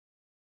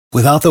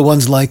Without the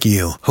ones like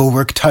you, who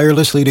work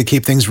tirelessly to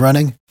keep things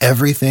running,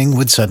 everything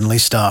would suddenly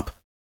stop.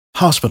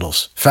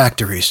 Hospitals,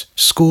 factories,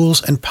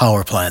 schools, and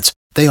power plants,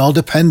 they all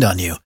depend on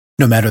you.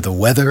 No matter the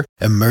weather,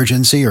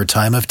 emergency, or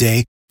time of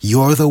day,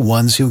 you're the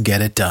ones who get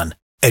it done.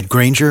 At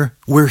Grainger,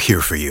 we're here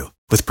for you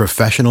with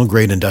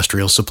professional-grade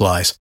industrial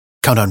supplies.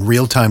 Count on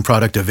real-time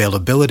product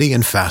availability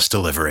and fast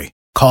delivery.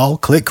 Call,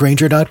 click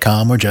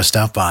Grainger.com, or just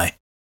stop by.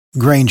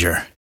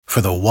 Grainger, for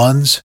the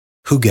ones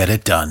who get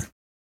it done.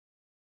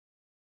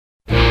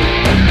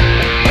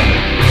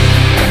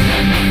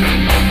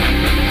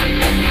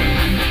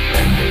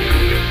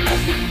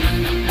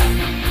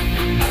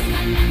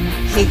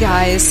 Hey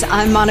guys,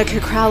 I'm Monica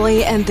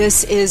Crowley, and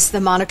this is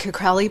the Monica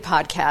Crowley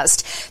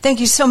Podcast. Thank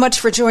you so much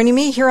for joining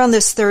me here on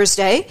this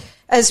Thursday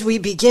as we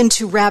begin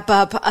to wrap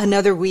up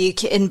another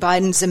week in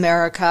Biden's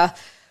America.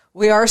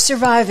 We are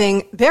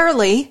surviving,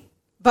 barely,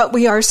 but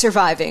we are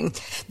surviving.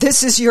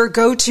 This is your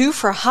go-to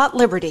for hot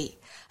liberty,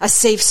 a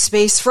safe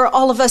space for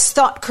all of us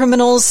thought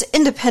criminals,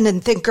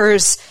 independent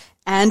thinkers,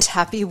 and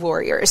happy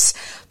warriors.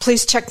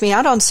 Please check me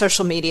out on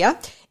social media.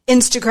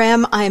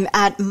 Instagram, I'm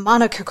at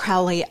Monica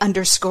Crowley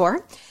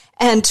 _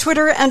 and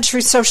Twitter and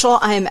Truth Social,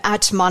 I am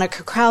at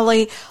Monica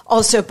Crowley.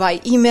 Also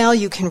by email,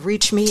 you can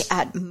reach me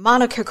at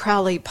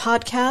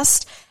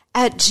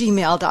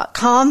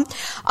monicacrowleypodcast@gmail.com.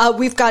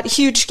 We've got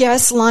huge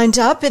guests lined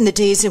up in the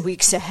days and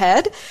weeks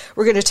ahead.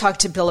 We're going to talk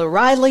to Bill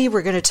O'Reilly.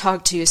 We're going to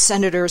talk to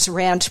Senators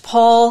Rand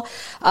Paul,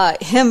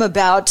 him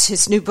about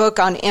his new book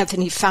on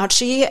Anthony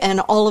Fauci and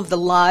all of the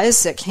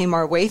lies that came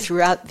our way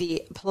throughout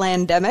the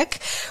pandemic.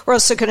 We're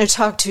also going to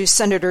talk to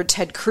Senator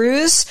Ted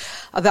Cruz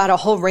about a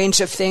whole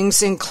range of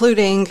things,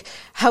 including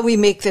how we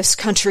make this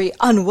country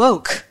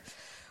unwoke.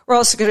 We're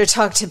also going to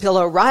talk to Bill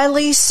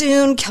O'Reilly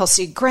soon,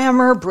 Kelsey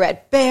Grammer,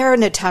 Brett Baer,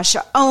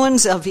 Natasha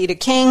Owens, Elvita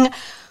King.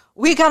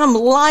 We got them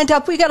lined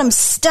up. We got them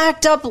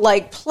stacked up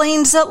like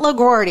planes at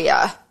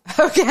LaGuardia.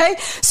 Okay?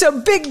 So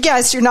big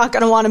guests. You're not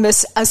going to want to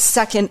miss a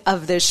second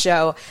of this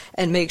show.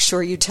 And make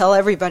sure you tell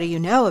everybody you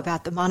know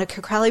about the Monica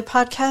Crowley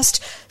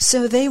Podcast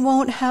so they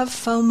won't have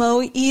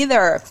FOMO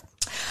either.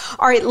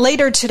 All right,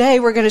 later today,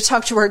 we're going to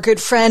talk to our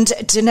good friend,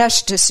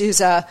 Dinesh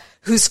D'Souza,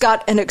 who's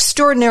got an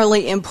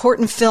extraordinarily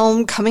important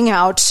film coming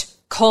out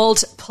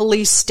called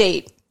Police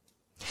State.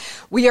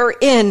 We are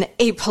in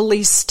a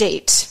police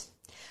state.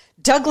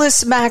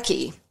 Douglas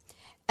Mackey,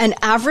 an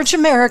average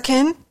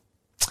American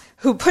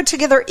who put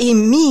together a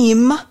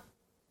meme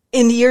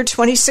in the year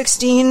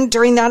 2016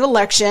 during that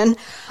election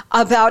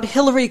about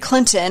Hillary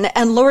Clinton,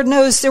 and Lord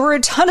knows there were a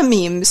ton of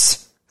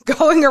memes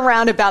going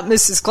around about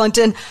Mrs.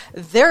 Clinton.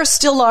 There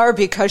still are,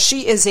 because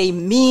she is a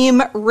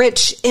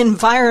meme-rich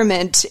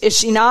environment, is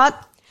she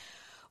not?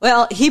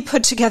 Well, he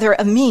put together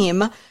a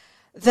meme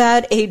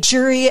that a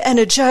jury and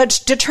a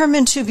judge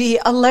determined to be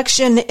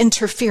election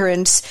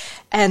interference,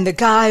 and the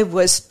guy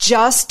was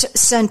just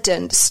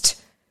sentenced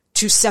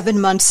to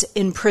 7 months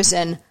in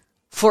prison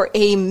for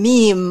a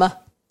meme.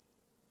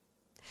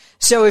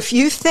 So if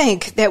you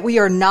think that we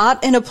are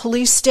not in a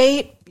police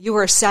state, you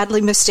are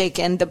sadly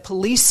mistaken. The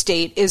police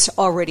state is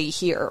already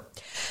here.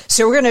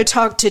 So we're going to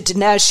talk to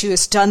Dinesh, who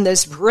has done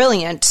this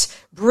brilliant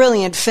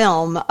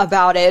film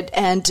about it,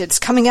 and it's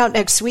coming out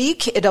next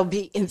week. It'll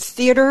be in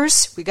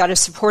theaters. We got to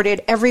support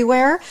it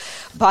everywhere.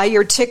 Buy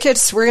your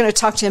tickets. We're going to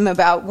talk to him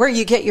about where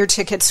you get your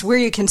tickets, where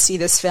you can see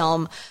this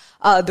film,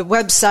 the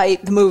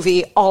website, the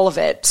movie, all of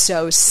it.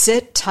 So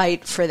sit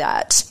tight for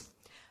that.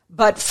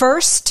 But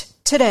first,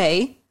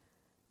 today,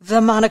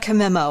 the Monica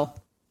Memo.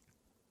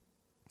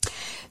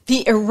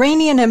 The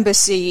Iranian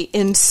embassy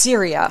in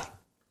Syria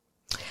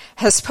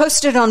has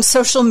posted on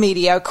social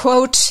media,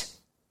 quote,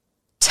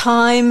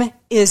 "Time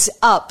is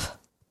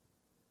up,"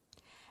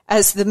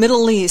 as the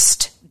Middle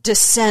East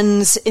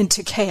descends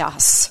into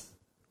chaos.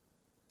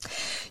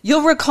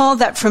 You'll recall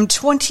that from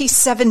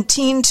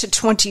 2017 to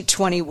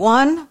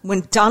 2021,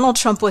 when Donald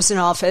Trump was in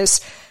office,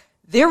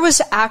 there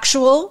was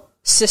actual,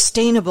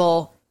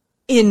 sustainable,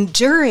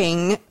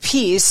 enduring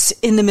peace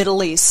in the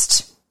Middle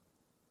East.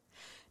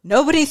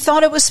 Nobody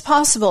thought it was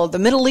possible. The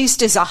Middle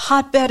East is a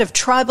hotbed of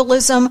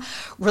tribalism,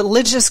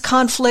 religious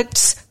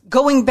conflicts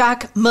going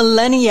back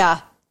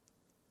millennia.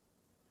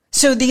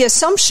 So the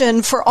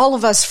assumption for all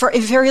of us for a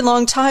very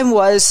long time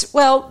was,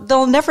 well,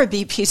 there'll never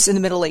be peace in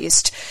the Middle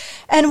East.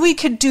 And we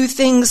could do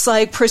things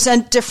like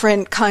present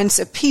different kinds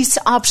of peace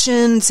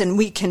options, and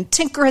we can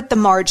tinker at the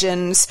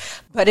margins.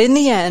 But in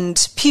the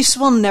end, peace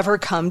will never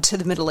come to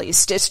the Middle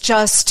East. It's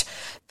just,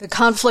 the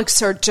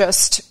conflicts are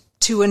just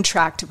too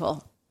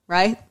intractable,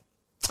 right?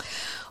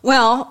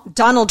 Well,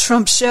 Donald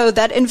Trump showed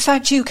that, in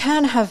fact, you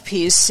can have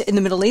peace in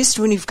the Middle East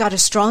when you've got a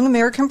strong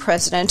American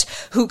president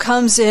who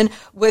comes in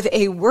with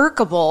a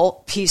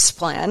workable peace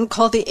plan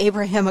called the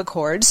Abraham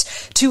Accords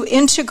to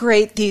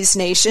integrate these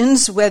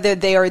nations, whether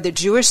they are the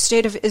Jewish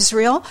state of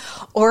Israel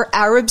or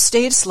Arab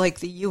states like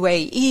the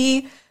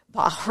UAE,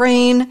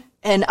 Bahrain,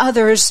 and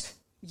others.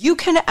 You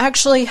can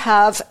actually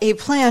have a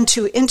plan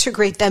to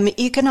integrate them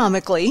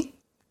economically,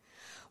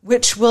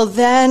 which will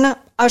then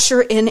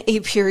usher in a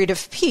period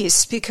of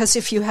peace. Because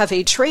if you have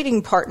a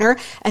trading partner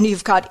and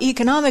you've got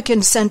economic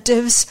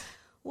incentives,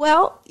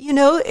 Well,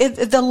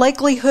 the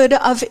likelihood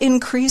of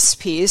increased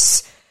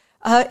peace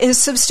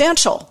is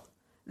substantial.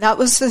 That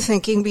was the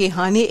thinking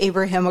behind the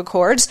Abraham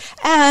Accords.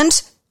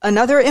 And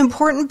another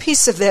important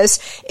piece of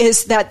this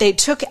is that they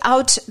took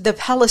out the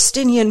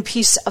Palestinian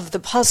piece of the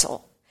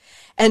puzzle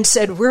and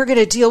said, we're going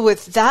to deal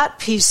with that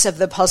piece of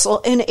the puzzle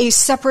in a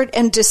separate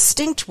and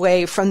distinct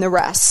way from the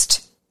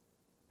rest.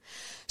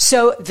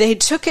 So they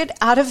took it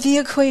out of the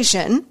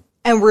equation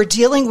and were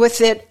dealing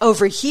with it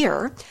over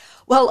here.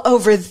 Well,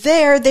 over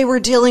there, they were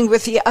dealing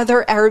with the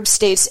other Arab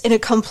states in a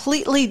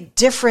completely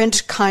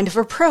different kind of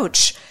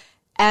approach.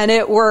 And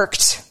it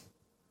worked.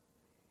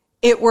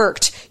 It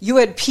worked. You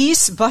had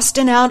peace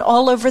busting out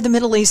all over the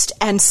Middle East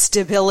and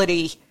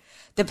stability.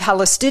 The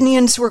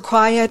Palestinians were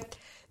quiet.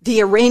 The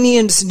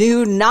Iranians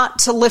knew not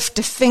to lift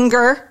a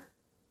finger,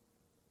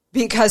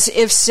 because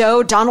if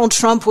so, Donald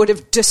Trump would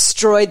have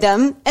destroyed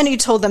them. And he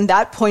told them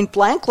that point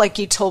blank, like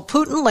he told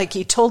Putin, like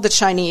he told the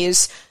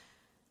Chinese.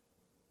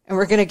 And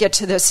we're going to get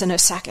to this in a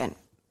second.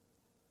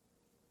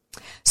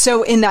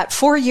 So in that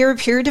 4-year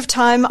period of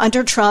time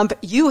under Trump,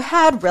 you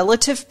had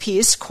relative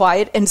peace,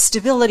 quiet, and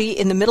stability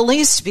in the Middle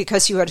East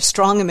because you had a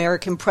strong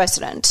American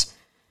president.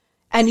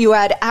 And you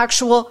had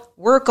actual,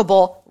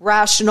 workable,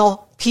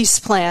 rational peace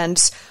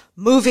plans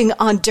moving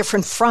on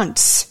different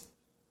fronts.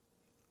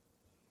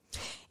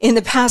 In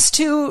the past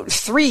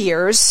 2-3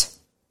 years,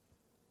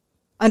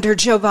 under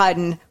Joe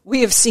Biden,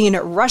 we have seen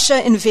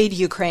Russia invade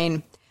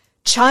Ukraine,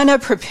 China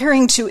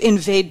preparing to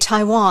invade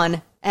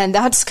Taiwan, and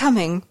that's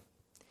coming,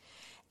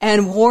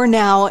 and war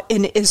now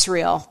in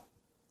Israel.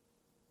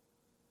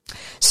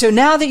 So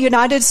now the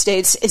United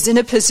States is in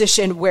a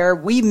position where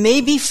we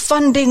may be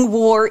funding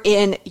war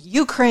in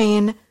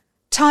Ukraine,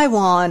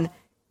 Taiwan,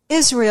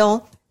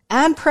 Israel,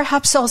 and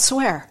perhaps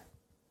elsewhere.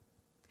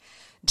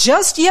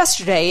 Just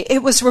yesterday,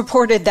 it was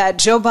reported that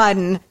Joe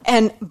Biden,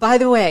 and by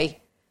the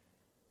way,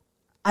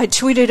 I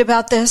tweeted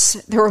about this,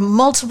 there were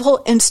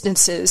multiple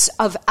instances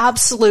of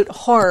absolute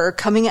horror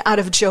coming out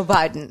of Joe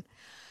Biden.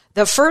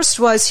 The first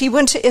was he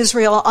went to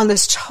Israel on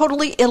this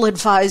totally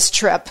ill-advised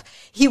trip.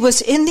 He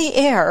was in the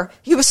air.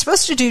 He was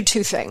supposed to do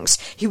 2 things.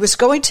 He was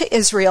going to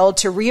Israel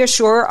to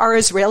reassure our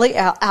Israeli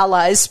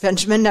allies,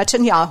 Benjamin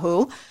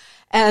Netanyahu,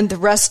 and the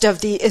rest of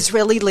the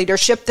Israeli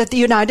leadership, that the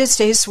United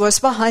States was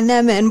behind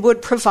them and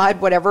would provide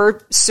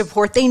whatever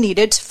support they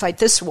needed to fight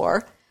this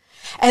war.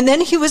 And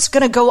then he was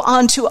going to go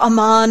on to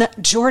Amman,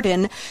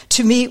 Jordan,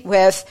 to meet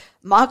with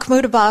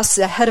Mahmoud Abbas,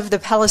 the head of the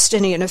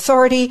Palestinian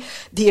Authority,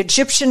 the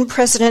Egyptian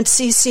President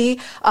Sisi,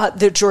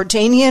 the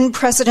Jordanian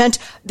president,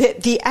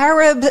 the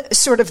Arab,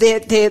 sort of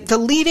the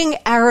leading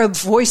Arab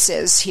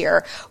voices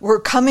here were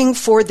coming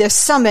for this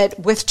summit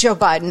with Joe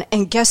Biden.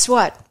 And guess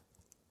what?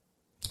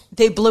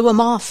 They blew him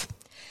off.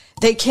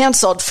 They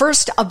canceled.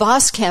 First,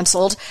 Abbas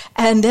canceled,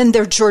 and then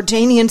their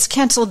Jordanians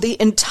canceled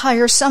the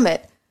entire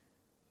summit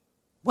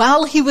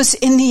while he was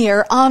in the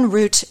air en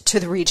route to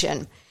the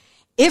region.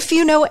 If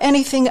you know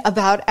anything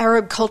about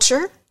Arab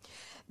culture,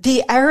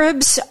 the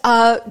Arabs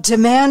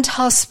demand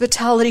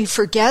hospitality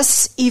for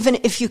guests, even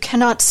if you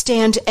cannot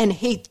stand and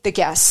hate the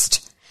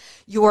guest.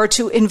 You are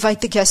to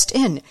invite the guest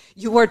in.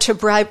 You are to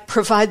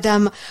provide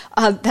them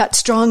that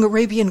strong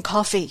Arabian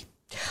coffee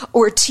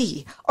or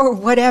tea or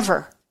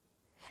whatever,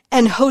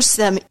 and host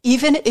them,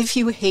 even if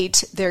you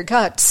hate their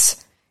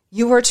guts.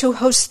 You are to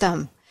host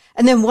them.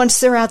 And then once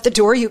they're out the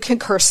door, you can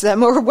curse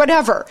them or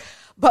whatever.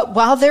 But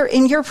while they're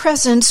in your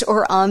presence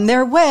or on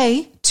their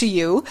way to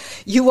you,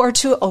 you are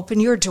to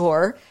open your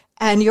door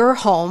and your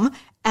home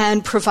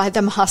and provide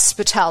them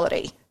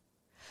hospitality.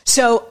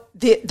 So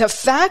the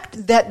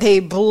fact that they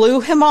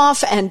blew him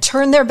off and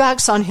turned their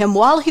backs on him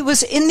while he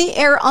was in the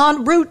air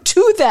en route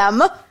to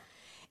them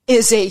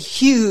is a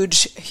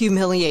huge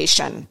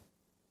humiliation.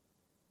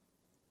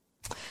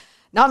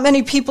 Not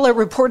many people are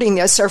reporting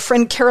this. Our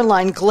friend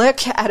Caroline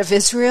Glick out of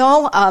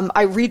Israel,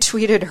 I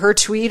retweeted her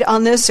tweet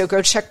on this, so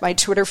go check my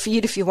Twitter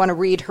feed if you want to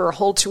read her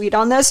whole tweet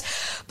on this.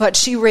 But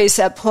she raised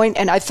that point,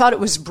 and I thought it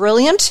was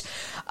brilliant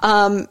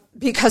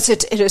because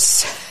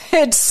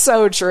it's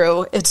so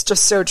true. It's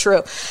just so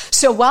true.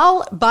 So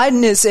while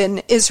Biden is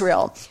in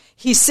Israel,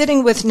 he's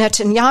sitting with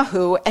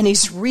Netanyahu, and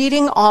he's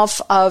reading off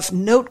of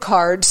note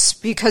cards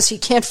because he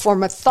can't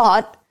form a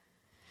thought.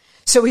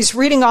 So he's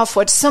reading off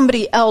what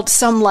somebody else,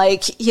 some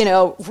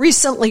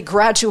recently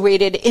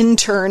graduated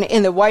intern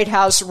in the White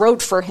House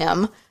wrote for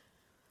him.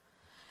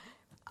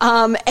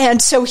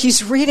 And so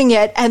he's reading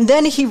it, and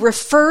then he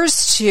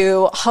refers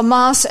to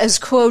Hamas as,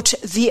 quote,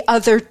 the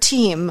other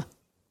team.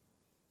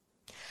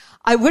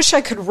 I wish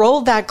I could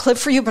roll that clip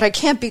for you, but I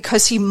can't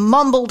because he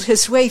mumbled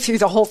his way through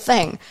the whole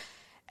thing.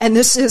 And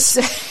this is,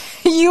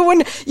 you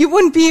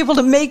wouldn't be able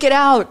to make it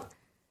out.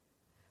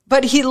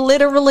 But he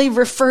literally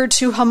referred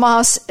to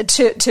Hamas,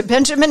 to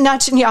Benjamin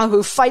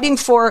Netanyahu fighting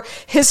for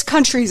his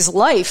country's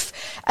life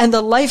and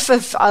the life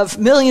of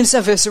millions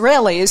of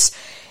Israelis.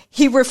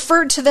 He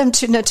referred to them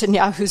to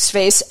Netanyahu's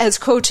face as,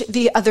 quote,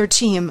 the other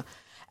team,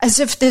 as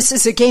if this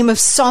is a game of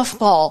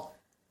softball,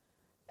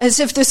 as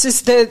if this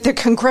is the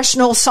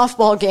congressional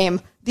softball game,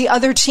 the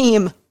other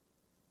team.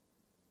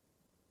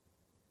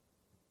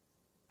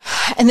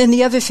 And then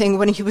the other thing,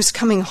 when he was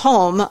coming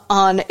home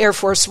on Air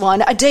Force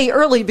One, a day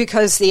early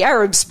because the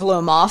Arabs blew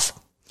him off,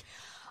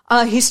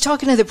 he's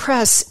talking to the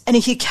press and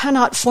he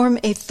cannot form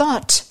a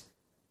thought.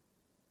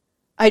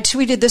 I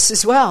tweeted this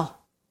as well.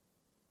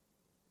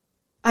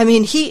 I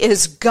mean, he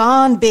is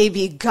gone,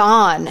 baby,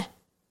 gone.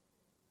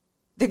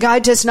 The guy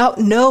does not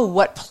know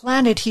what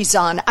planet he's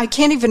on. I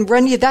can't even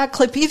run you that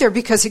clip either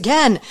because,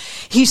 again,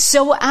 he's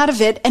so out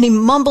of it and he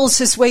mumbles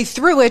his way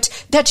through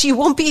it that you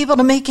won't be able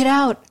to make it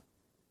out.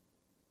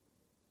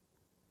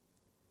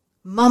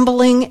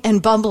 Mumbling and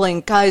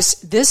bumbling. Guys,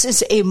 this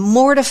is a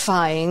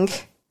mortifying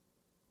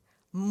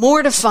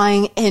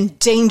and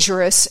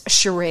dangerous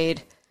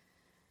charade.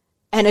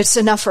 And it's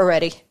enough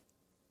already.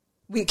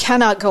 We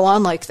cannot go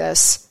on like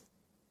this.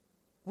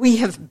 We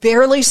have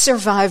barely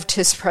survived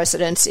his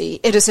presidency.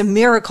 It is a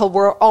miracle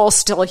we're all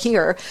still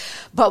here.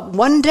 But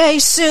one day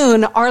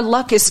soon, our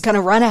luck is going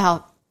to run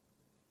out.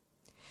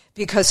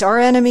 Because our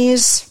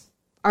enemies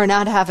are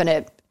not having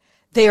it.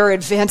 They are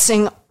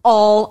advancing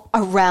all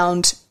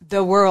around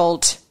the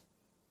world.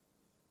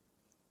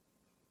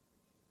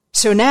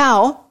 So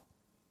now,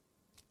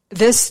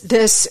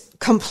 this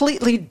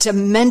completely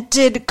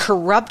demented,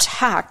 corrupt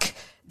hack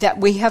that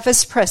we have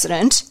as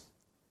president,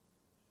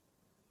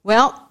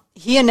 well,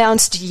 he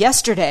announced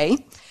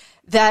yesterday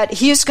that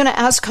he is going to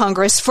ask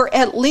Congress for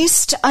at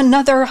least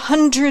another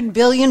 $100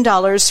 billion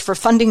for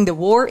funding the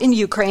war in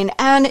Ukraine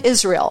and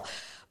Israel.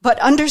 But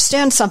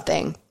understand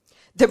something.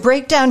 The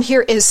breakdown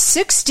here is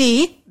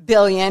 $60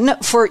 billion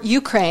for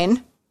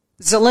Ukraine.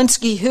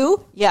 Zelensky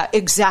who? Yeah,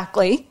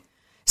 exactly.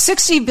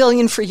 $60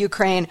 billion for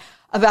Ukraine,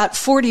 about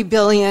 $40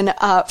 billion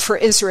for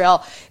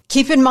Israel.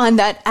 Keep in mind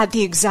that at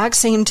the exact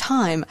same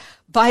time,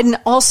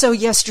 Biden also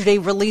yesterday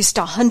released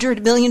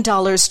 $100 million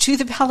to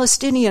the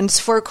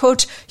Palestinians for,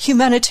 quote,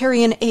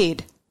 humanitarian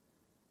aid.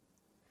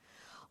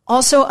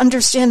 Also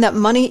understand that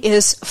money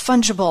is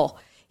fungible.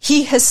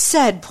 He has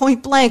said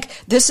point blank,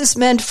 this is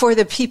meant for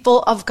the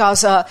people of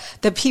Gaza,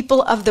 the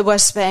people of the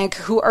West Bank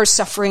who are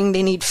suffering.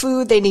 They need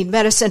food, they need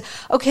medicine.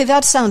 Okay,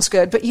 that sounds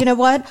good. But you know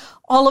what?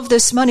 All of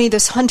this money,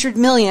 this $100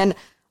 million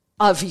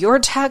of your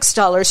tax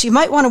dollars, you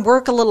might want to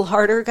work a little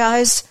harder,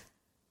 guys,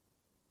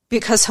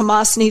 because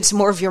Hamas needs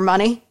more of your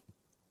money.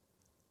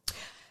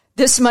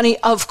 This money,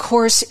 of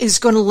course, is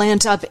going to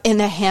land up in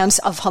the hands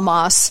of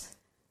Hamas.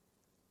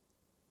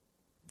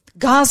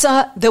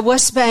 Gaza, the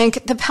West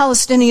Bank, the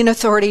Palestinian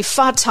Authority,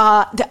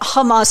 Fatah, the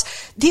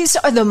Hamas, these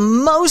are the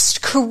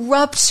most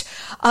corrupt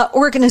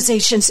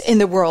organizations in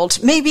the world.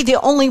 Maybe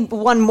the only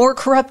one more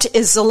corrupt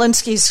is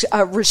Zelensky's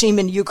regime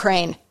in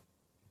Ukraine.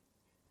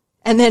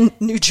 And then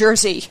New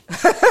Jersey.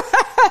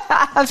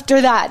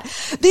 After that,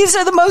 these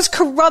are the most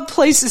corrupt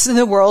places in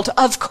the world.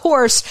 Of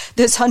course,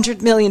 this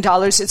 $100 million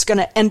is going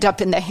to end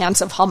up in the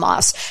hands of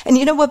Hamas. And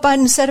you know what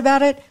Biden said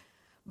about it?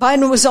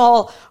 Biden was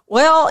all,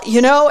 well,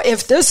 you know,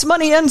 if this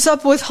money ends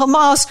up with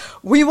Hamas,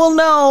 we will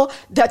know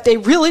that they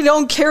really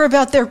don't care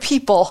about their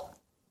people.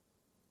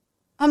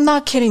 I'm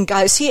not kidding,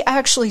 guys. He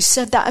actually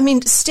said that. I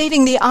mean,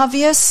 stating the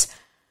obvious,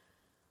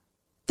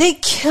 they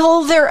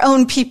kill their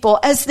own people,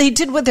 as they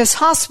did with this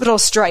hospital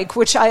strike,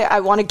 which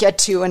I want to get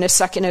to in a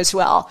second as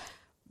well.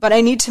 But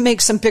I need to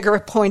make some bigger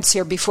points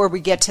here before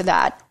we get to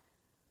that.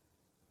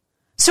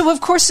 So,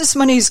 of course, this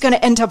money is going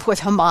to end up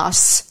with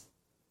Hamas.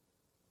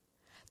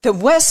 The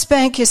West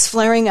Bank is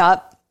flaring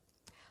up.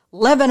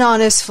 Lebanon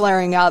is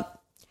flaring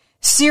up.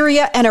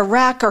 Syria and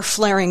Iraq are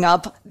flaring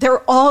up.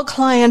 They're all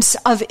clients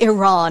of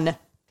Iran.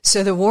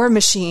 So the war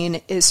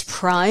machine is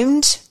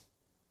primed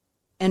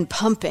and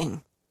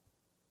pumping.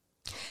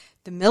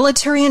 The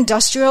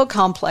military-industrial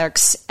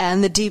complex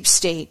and the deep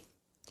state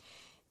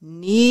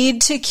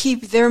need to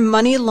keep their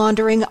money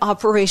laundering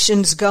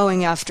operations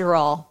going after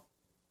all.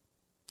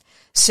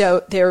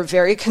 So they're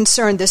very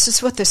concerned. This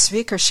is what the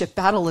speakership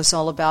battle is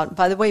all about.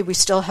 By the way, we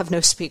still have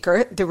no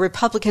speaker. The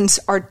Republicans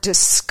are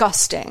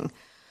disgusting.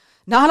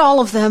 Not all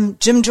of them.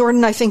 Jim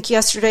Jordan, I think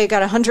yesterday,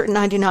 got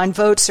 199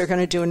 votes. They're going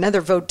to do another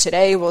vote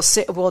today. We'll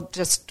see. We'll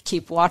just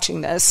keep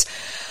watching this.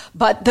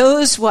 But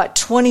those,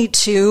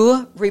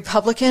 22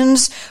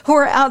 Republicans who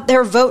are out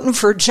there voting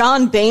for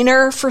John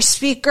Boehner for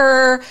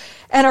speaker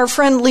and our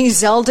friend Lee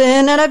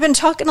Zeldin. And I've been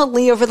talking to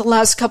Lee over the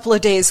last couple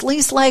of days.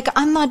 Lee's like,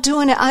 I'm not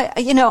doing it.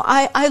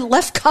 I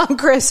left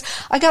Congress.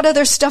 I got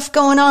other stuff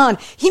going on.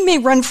 He may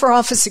run for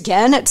office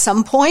again at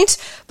some point,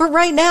 but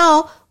right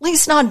now,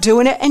 Lee's not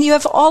doing it. And you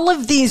have all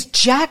of these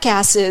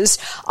jackasses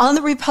on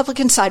the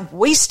Republican side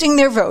wasting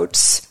their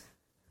votes.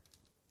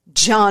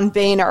 John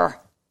Boehner.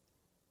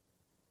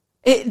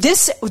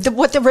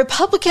 What the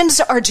Republicans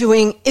are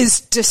doing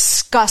is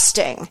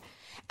disgusting.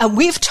 And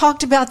we've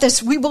talked about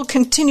this. We will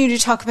continue to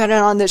talk about it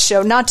on this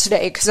show. Not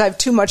today, because I have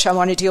too much I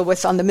want to deal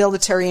with on the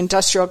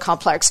military-industrial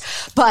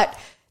complex. But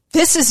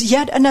this is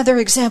yet another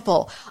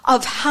example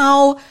of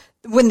how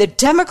when the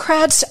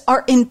Democrats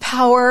are in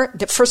power,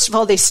 first of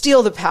all, they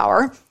steal the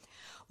power.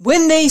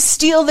 When they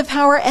steal the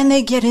power and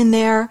they get in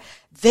there,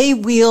 they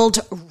wield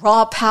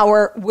raw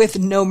power with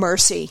no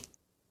mercy.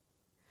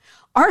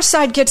 Our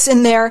side gets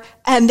in there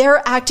and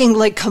they're acting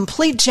like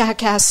complete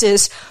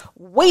jackasses,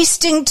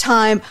 wasting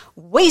time,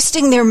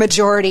 wasting their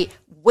majority,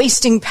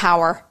 wasting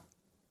power.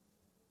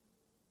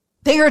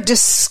 They are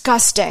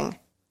disgusting.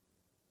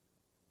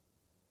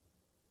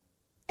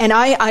 And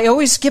I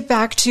always get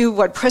back to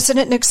what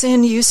President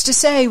Nixon used to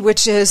say,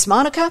 which is,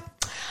 Monica,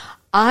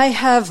 I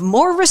have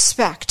more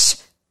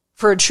respect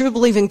for a true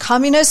believing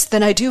communist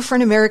than I do for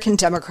an American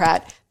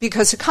Democrat,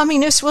 because a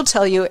communist will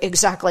tell you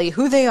exactly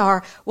who they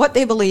are, what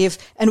they believe,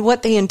 and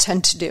what they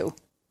intend to do.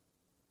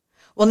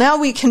 Well, now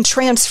we can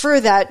transfer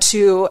that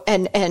to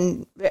and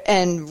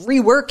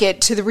rework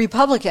it to the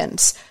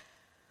Republicans.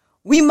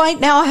 We might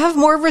now have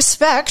more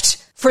respect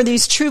for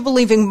these true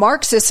believing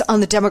Marxists on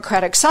the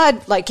Democratic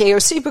side, like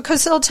AOC,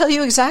 because they'll tell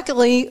you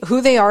exactly who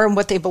they are and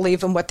what they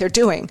believe and what they're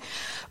doing,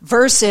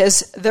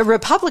 versus the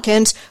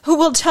Republicans, who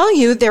will tell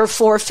you they're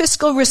for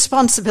fiscal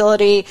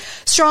responsibility,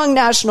 strong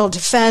national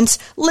defense,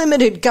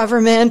 limited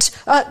government,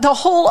 the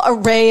whole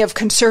array of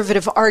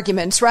conservative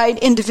arguments, right?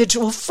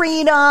 Individual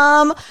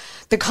freedom,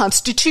 the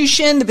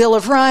Constitution, the Bill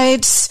of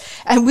Rights,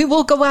 and we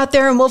will go out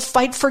there and we'll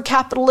fight for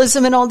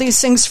capitalism and all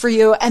these things for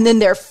you, and then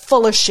they're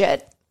full of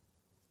shit.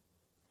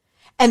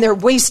 And they're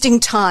wasting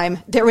time.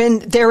 They're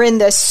in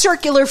the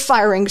circular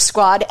firing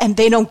squad, and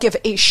they don't give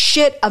a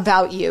shit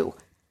about you.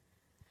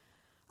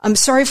 I'm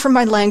sorry for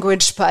my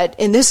language, but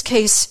in this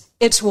case,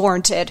 it's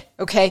warranted,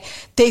 okay?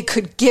 They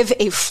could give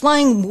a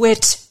flying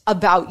wit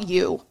about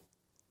you.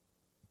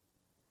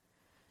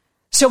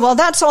 So while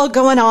that's all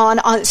going on,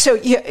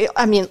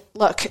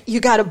 look, you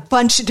got a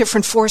bunch of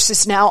different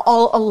forces now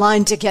all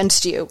aligned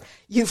against you.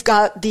 You've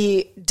got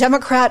the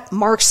Democrat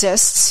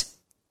Marxists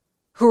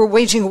who are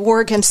waging a war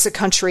against the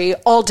country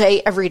all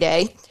day, every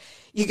day.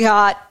 You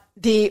got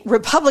the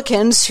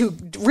Republicans who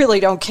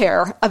really don't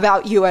care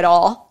about you at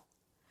all.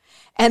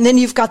 And then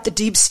you've got the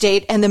deep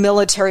state and the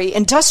military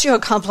industrial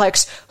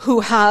complex who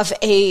have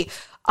a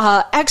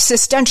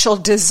existential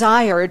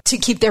desire to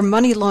keep their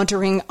money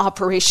laundering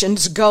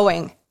operations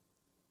going.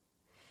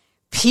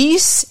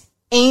 Peace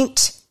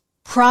ain't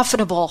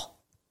profitable.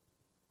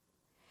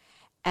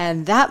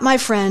 And that, my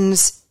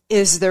friends,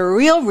 is the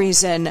real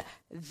reason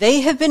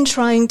they have been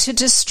trying to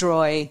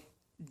destroy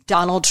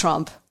Donald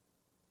Trump.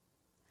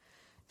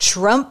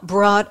 Trump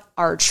brought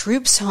our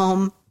troops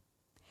home,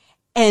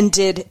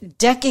 ended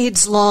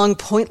decades-long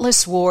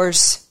pointless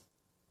wars,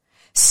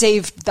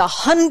 saved the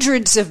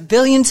hundreds of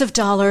billions of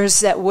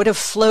dollars that would have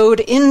flowed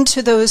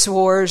into those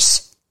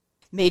wars,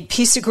 made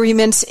peace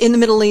agreements in the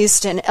Middle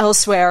East and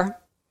elsewhere,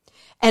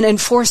 and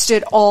enforced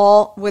it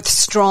all with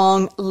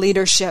strong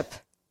leadership.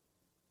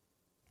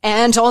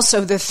 And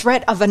also the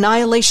threat of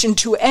annihilation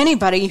to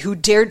anybody who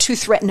dared to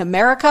threaten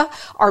America,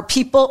 our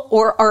people,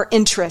 or our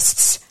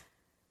interests.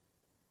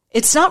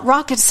 It's not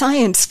rocket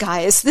science,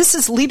 guys. This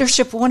is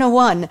Leadership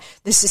 101.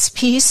 This is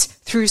peace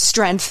through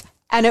strength,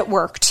 and it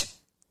worked.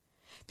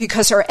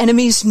 Because our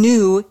enemies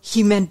knew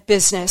he meant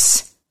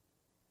business.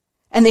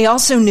 And they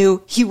also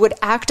knew he would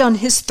act on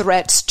his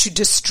threats to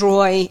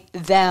destroy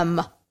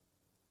them.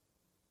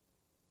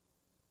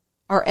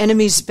 Our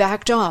enemies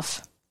backed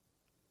off.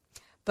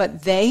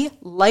 But they,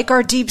 like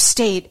our deep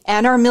state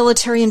and our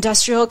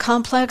military-industrial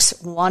complex,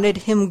 wanted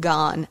him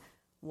gone.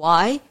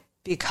 Why?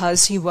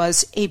 Because he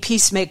was a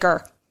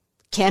peacemaker.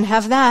 Can't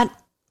have that.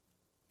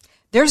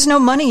 There's no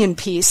money in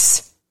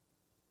peace.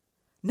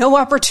 No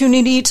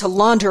opportunity to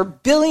launder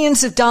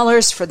billions of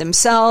dollars for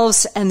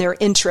themselves and their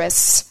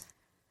interests.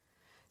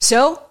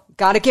 So,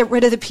 got to get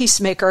rid of the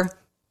peacemaker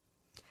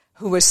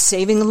who was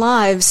saving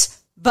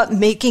lives but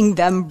making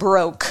them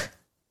broke.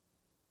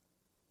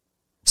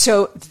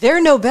 So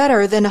they're no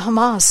better than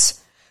Hamas.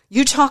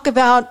 You talk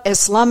about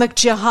Islamic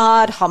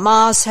Jihad,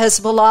 Hamas,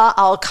 Hezbollah,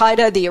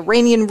 Al-Qaeda, the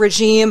Iranian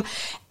regime,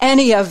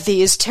 any of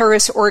these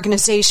terrorist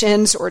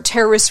organizations or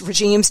terrorist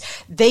regimes,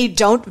 they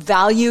don't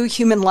value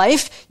human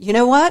life. You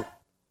know what?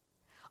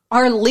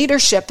 Our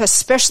leadership,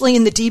 especially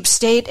in the deep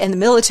state and the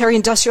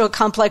military-industrial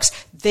complex,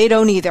 they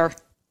don't either.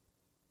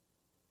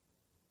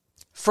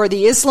 For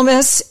the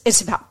Islamists,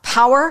 it's about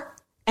power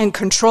and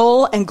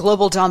control and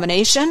global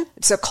domination.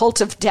 It's a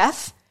cult of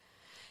death.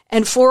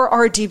 And for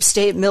our deep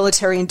state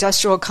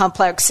military-industrial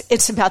complex,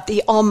 it's about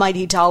the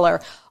almighty dollar.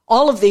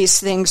 All of these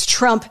things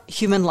trump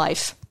human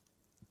life.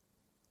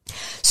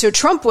 So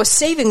Trump was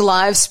saving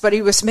lives, but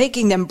he was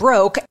making them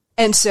broke,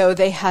 and so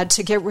they had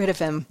to get rid of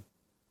him.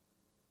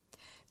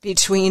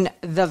 Between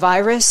the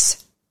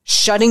virus,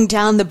 shutting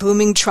down the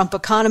booming Trump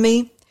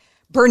economy,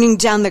 burning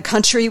down the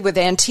country with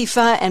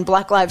Antifa and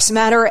Black Lives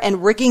Matter,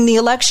 and rigging the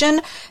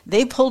election,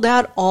 they pulled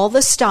out all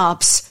the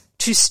stops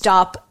to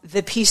stop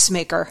the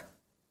peacemaker.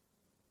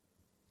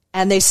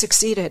 And they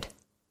succeeded.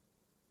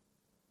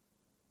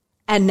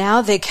 And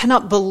now they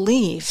cannot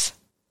believe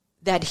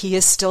that he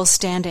is still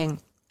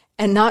standing.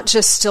 And not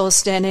just still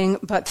standing,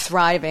 but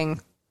thriving,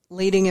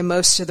 leading in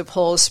most of the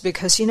polls.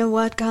 Because you know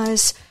what,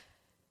 guys?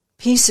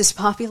 Peace is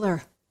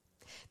popular.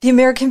 The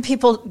American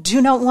people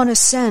do not want to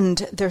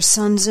send their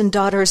sons and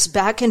daughters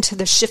back into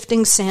the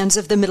shifting sands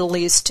of the Middle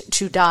East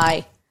to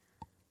die.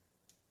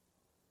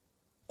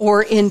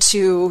 or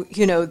into,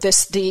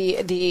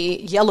 the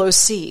Yellow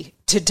Sea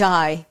to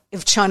die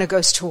if China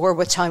goes to war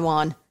with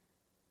Taiwan.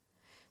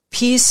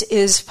 Peace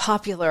is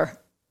popular.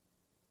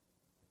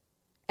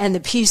 And the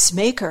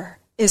peacemaker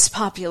is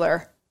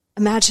popular.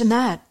 Imagine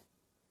that.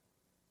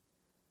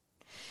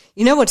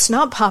 You know what's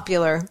not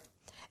popular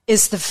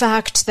is the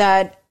fact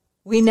that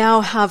we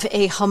now have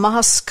a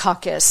Hamas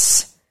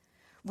caucus.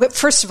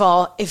 First of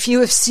all, if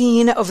you have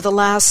seen over the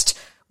last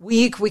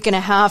week and a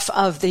half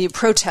of the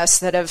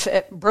protests that have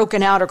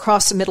broken out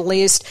across the Middle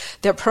East,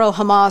 the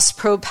pro-Hamas,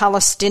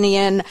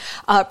 pro-Palestinian,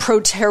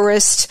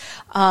 pro-terrorist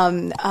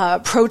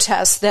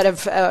protests that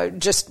have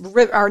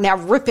are now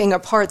ripping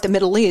apart the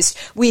Middle East.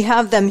 We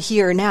have them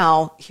here in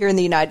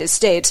the United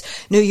States.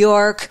 New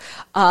York,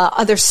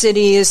 other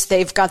cities,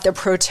 they've got their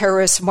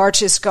pro-terrorist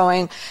marches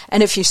going.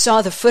 And if you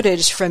saw the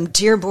footage from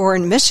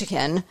Dearborn,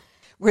 Michigan,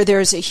 where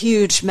there's a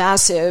huge,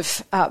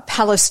 massive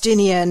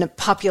Palestinian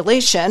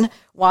population.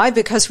 Why?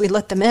 Because we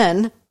let them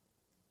in.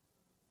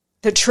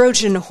 The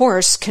Trojan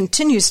horse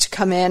continues to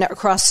come in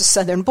across the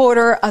southern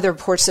border, other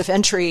ports of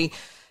entry.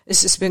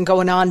 This has been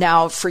going on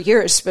now for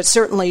years, but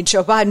certainly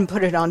Joe Biden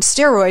put it on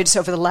steroids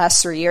over the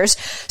last 3 years.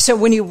 So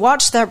when you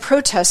watch that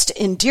protest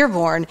in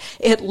Dearborn,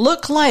 it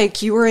looked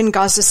like you were in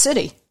Gaza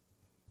City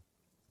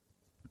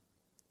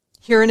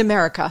here in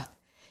America.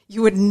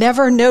 You would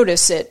never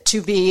notice it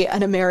to be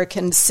an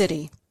American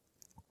city,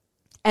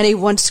 and a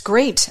once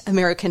great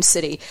American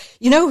city.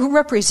 You know who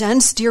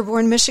represents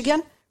Dearborn,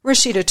 Michigan?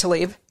 Rashida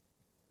Tlaib.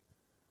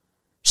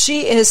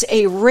 She is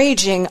a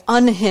raging,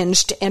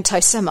 unhinged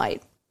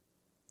anti-Semite.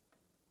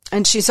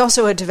 And she's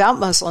also a devout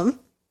Muslim.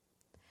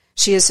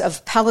 She is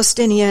of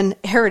Palestinian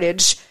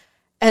heritage.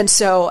 And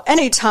so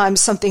anytime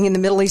something in the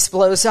Middle East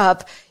blows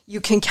up, you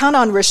can count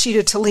on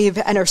Rashida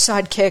Tlaib and her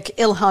sidekick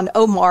Ilhan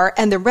Omar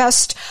and the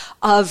rest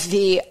of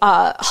the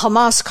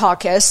Hamas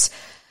caucus,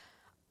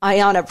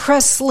 Ayanna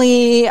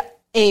Pressley,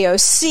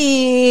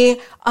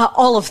 AOC,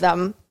 all of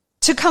them,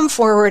 to come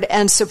forward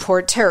and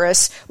support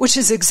terrorists, which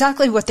is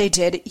exactly what they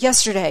did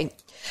yesterday.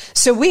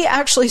 So we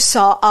actually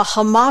saw a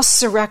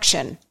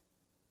Hamas-surrection.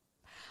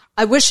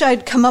 I wish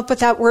I'd come up with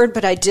that word,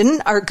 but I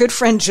didn't. Our good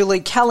friend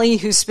Julie Kelly,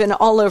 who's been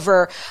all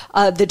over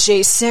the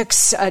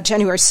J6,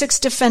 January 6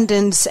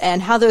 defendants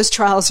and how those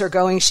trials are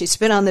going. She's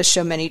been on this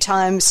show many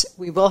times.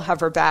 We will have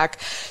her back.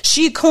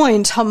 She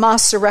coined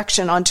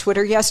Hamas-surrection on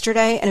Twitter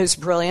yesterday, and it was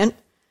brilliant.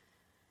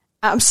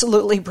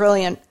 Absolutely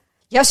brilliant.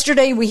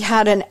 Yesterday, we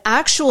had an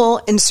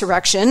actual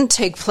insurrection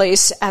take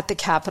place at the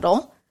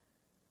Capitol,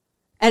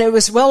 and it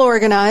was well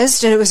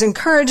organized, and it was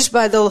encouraged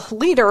by the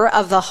leader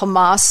of the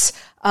Hamas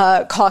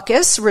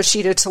caucus,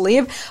 Rashida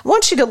Tlaib. I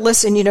want you to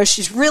listen.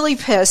 She's really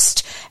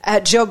pissed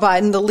at Joe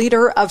Biden, the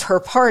leader of her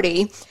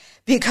party,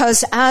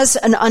 because as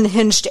an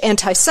unhinged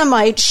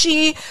anti-Semite,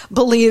 she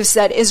believes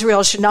that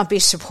Israel should not be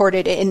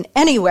supported in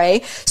any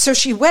way. So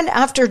she went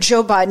after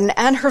Joe Biden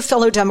and her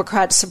fellow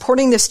Democrats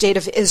supporting the state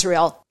of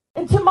Israel.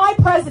 And to my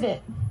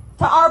president,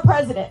 to our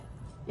president.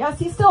 Yes,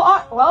 he's still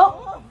on.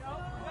 Well,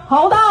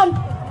 hold on.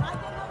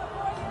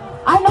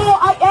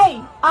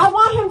 I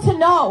want him to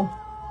know,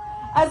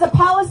 as a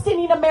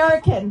Palestinian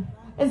American,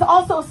 is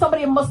also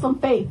somebody of Muslim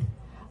faith,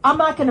 I'm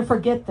not going to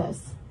forget this.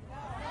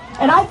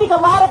 And I think a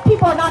lot of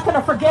people are not going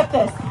to forget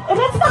this. And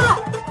it's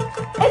not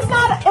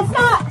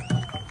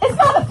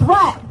a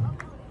threat.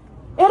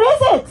 It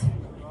isn't.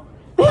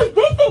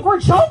 They think we're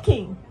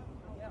joking.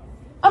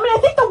 I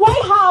think the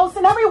White House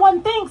and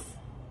everyone thinks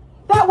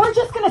that we're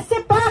just going to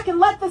sit back and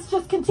let this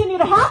just continue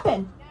to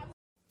happen.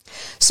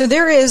 So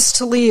there is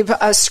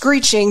Tlaib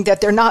screeching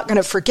that they're not going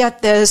to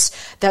forget this,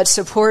 that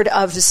support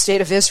of the state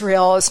of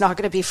Israel is not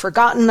going to be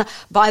forgotten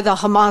by the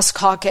Hamas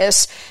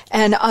caucus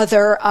and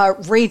other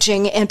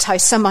raging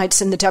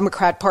anti-Semites in the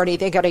Democrat Party.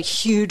 They got a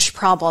huge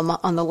problem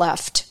on the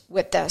left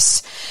with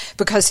this,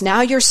 because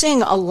now you're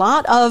seeing a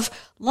lot of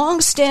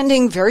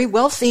long-standing, very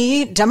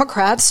wealthy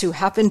Democrats who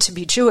happen to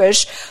be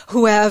Jewish,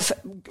 who have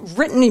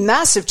written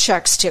massive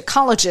checks to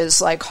colleges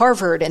like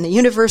Harvard and the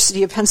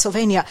University of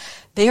Pennsylvania.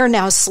 They are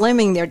now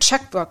slamming their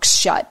checkbooks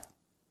shut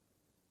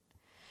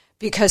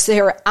because they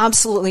are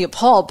absolutely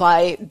appalled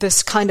by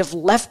this kind of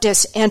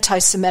leftist,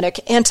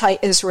 anti-Semitic,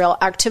 anti-Israel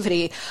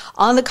activity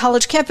on the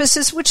college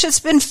campuses, which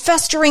has been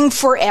festering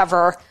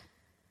forever.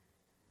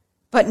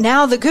 But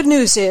now the good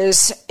news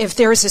is, if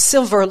there is a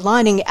silver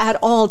lining at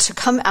all to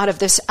come out of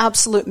this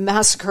absolute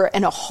massacre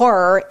and a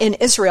horror in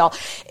Israel,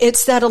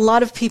 it's that a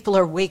lot of people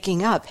are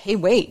waking up. Hey,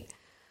 wait,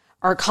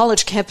 our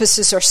college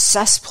campuses are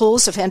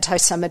cesspools of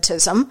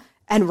anti-Semitism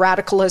and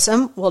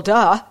radicalism. Well,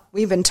 duh,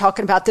 we've been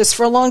talking about this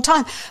for a long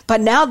time.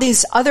 But now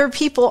these other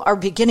people are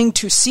beginning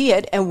to see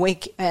it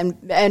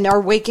and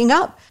are waking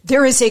up.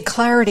 There is a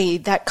clarity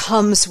that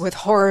comes with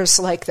horrors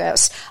like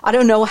this. I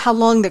don't know how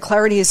long the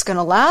clarity is going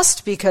to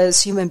last,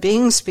 because human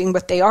beings, being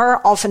what they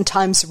are,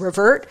 oftentimes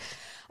revert.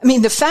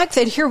 The fact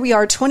that here we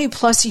are 20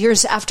 plus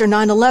years after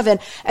 9/11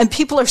 and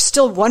people are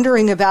still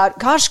wondering about,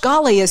 gosh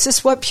golly, is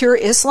this what pure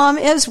Islam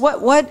is?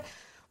 What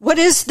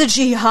is the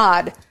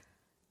jihad?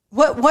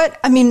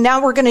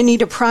 Now we're going to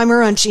need a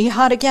primer on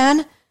jihad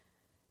again?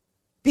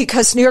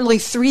 because nearly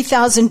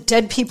 3,000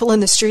 dead people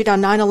in the street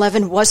on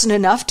 9/11 wasn't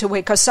enough to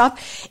wake us up.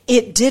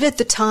 It did at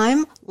the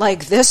time,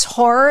 like this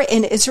horror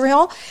in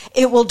Israel.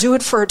 It will do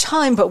it for a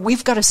time, but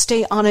we've got to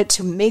stay on it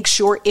to make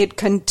sure it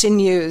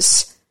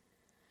continues,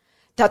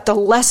 that the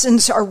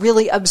lessons are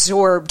really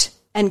absorbed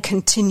and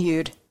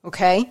continued,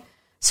 okay?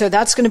 So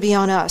that's going to be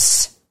on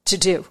us to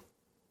do.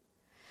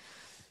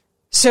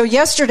 So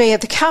yesterday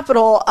at the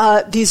Capitol,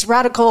 these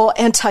radical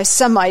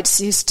anti-Semites,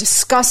 these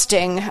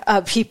disgusting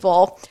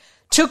people,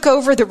 took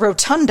over the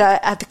rotunda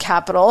at the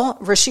Capitol.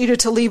 Rashida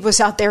Tlaib was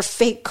out there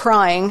fake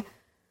crying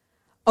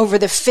over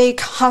the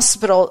fake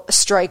hospital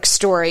strike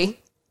story.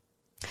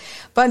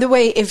 By the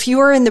way, if you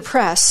are in the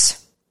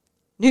press,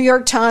 New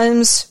York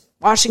Times,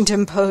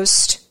 Washington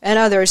Post, and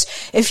others,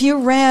 if you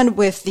ran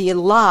with the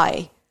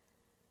lie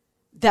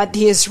that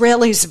the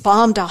Israelis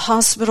bombed a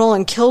hospital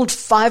and killed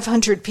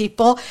 500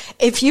 people,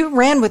 if you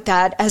ran with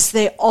that, as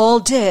they all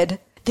did,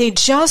 they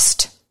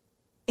just,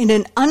 in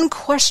an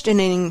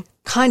unquestioning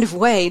kind of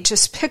way,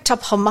 just picked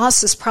up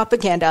Hamas's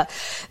propaganda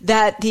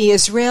that the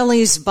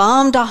Israelis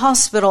bombed a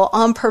hospital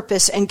on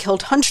purpose and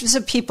killed hundreds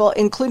of people,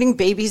 including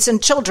babies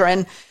and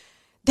children.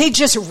 They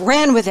just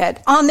ran with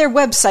it on their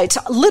websites,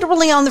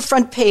 literally on the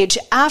front page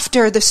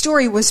after the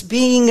story was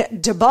being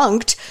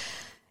debunked.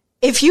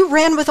 If you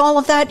ran with all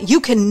of that,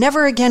 you can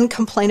never again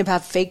complain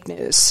about fake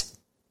news,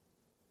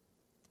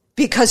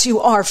 because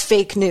you are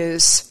fake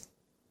news.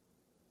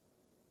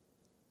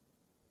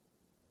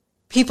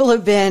 People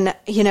have been,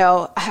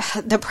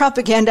 the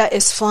propaganda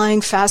is flying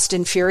fast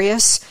and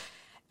furious,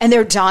 and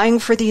they're dying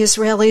for the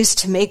Israelis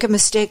to make a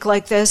mistake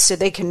like this so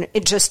they can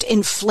just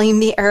inflame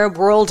the Arab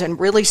world and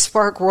really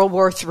spark World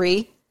War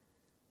III.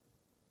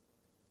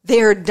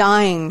 They're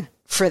dying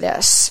for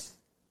this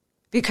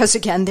because,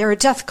 again, they're a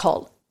death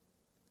cult.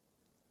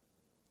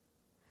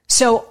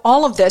 So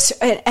all of this,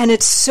 and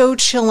it's so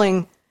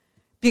chilling,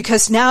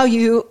 because now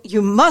you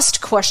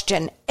must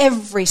question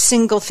every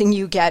single thing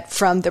you get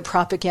from the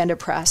propaganda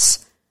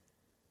press.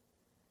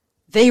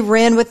 They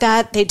ran with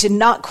that. They did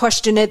not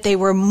question it. They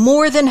were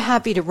more than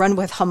happy to run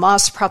with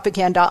Hamas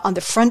propaganda on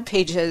the front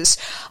pages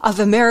of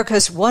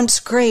America's once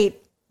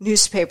great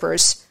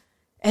newspapers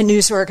and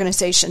news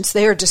organizations.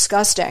 They are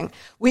disgusting.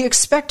 We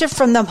expect it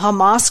from the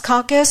Hamas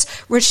caucus.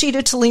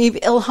 Rashida Tlaib,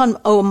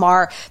 Ilhan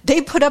Omar,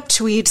 they put up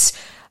tweets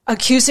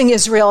accusing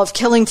Israel of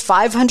killing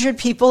 500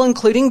 people,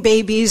 including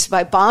babies,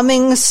 by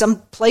bombing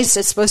some place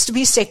that's supposed to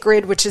be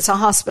sacred, which is a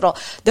hospital.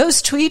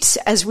 Those tweets,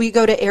 as we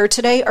go to air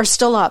today, are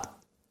still up.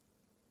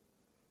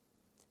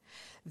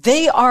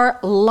 They are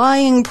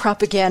lying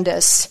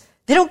propagandists.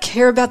 They don't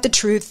care about the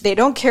truth. They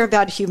don't care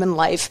about human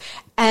life.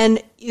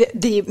 And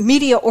the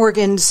media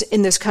organs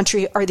in this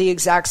country are the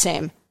exact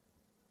same.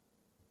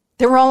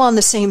 They're all on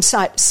the same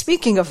side.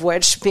 Speaking of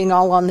which, being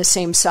all on the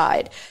same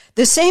side,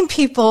 the same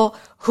people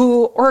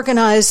who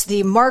organized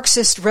the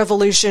Marxist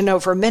revolution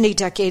over many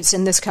decades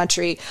in this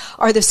country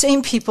are the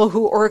same people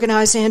who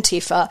organize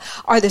Antifa,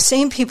 are the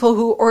same people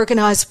who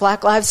organize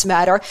Black Lives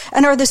Matter,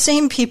 and are the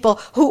same people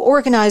who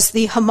organized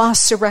the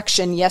Hamas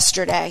insurrection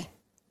yesterday.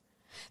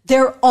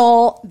 They're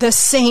all the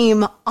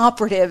same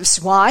operatives.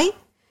 Why?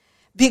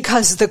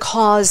 Because the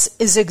cause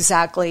is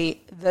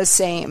exactly the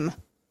same.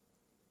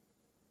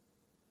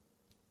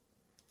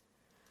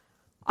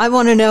 I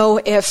want to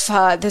know if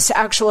this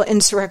actual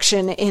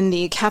insurrection in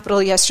the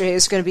Capitol yesterday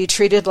is going to be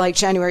treated like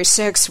January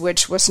 6th,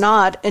 which was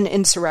not an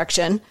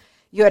insurrection.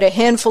 You had a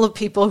handful of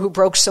people who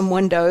broke some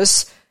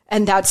windows,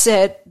 and that's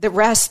it. The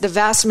rest, the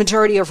vast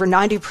majority, over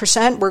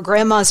 90%, were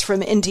grandmas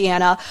from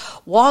Indiana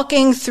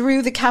walking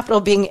through the Capitol,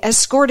 being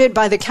escorted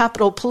by the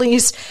Capitol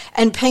Police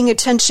and paying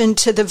attention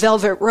to the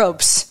velvet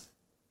ropes.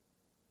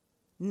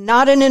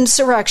 Not an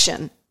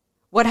insurrection.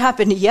 What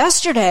happened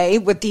yesterday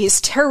with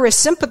these terrorist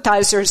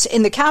sympathizers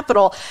in the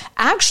Capitol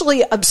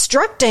actually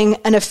obstructing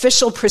an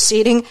official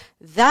proceeding,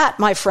 that,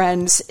 my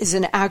friends, is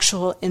an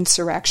actual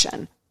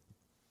insurrection.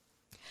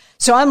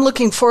 So I'm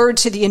looking forward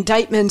to the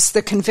indictments,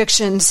 the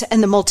convictions,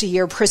 and the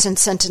multi-year prison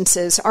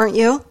sentences, aren't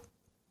you?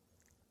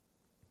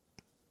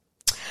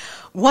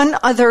 One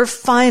other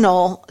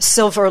final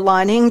silver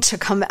lining to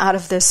come out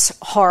of this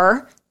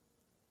horror.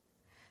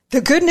 The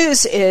good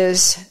news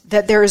is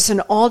that there is an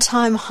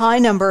all-time high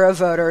number of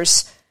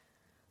voters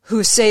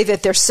who say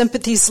that their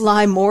sympathies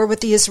lie more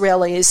with the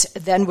Israelis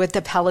than with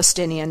the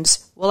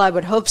Palestinians. Well, I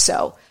would hope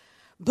so.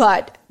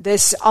 But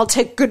I'll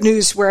take good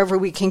news wherever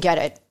we can get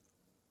it.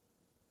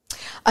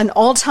 An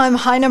all-time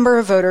high number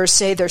of voters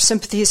say their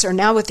sympathies are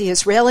now with the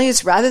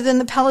Israelis rather than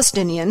the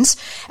Palestinians,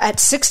 at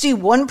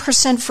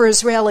 61% for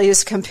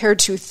Israelis compared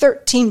to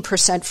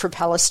 13% for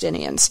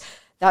Palestinians.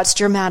 That's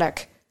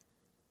dramatic.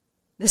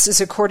 This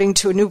is according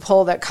to a new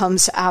poll that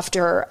comes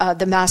after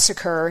the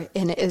massacre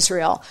in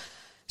Israel.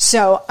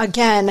 So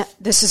again,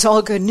 this is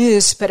all good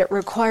news, but it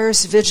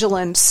requires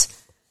vigilance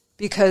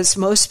because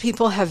most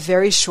people have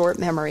very short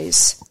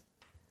memories,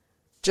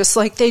 just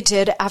like they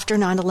did after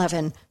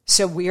 9/11.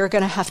 So we are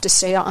going to have to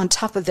stay on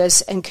top of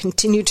this and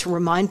continue to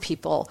remind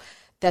people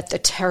that the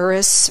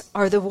terrorists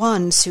are the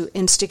ones who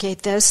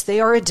instigate this. They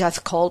are a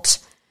death cult.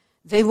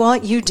 They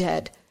want you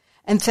dead.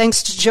 And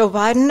thanks to Joe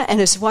Biden and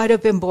his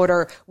wide-open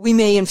border, we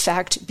may in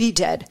fact be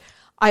dead.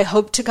 I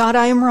hope to God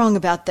I am wrong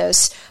about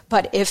this,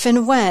 but if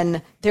and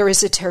when there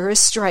is a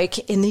terrorist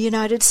strike in the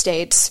United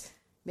States,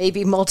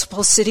 maybe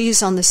multiple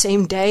cities on the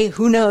same day,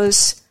 who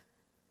knows?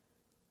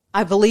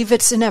 I believe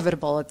it's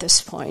inevitable at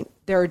this point.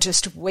 There are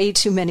just way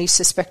too many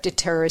suspected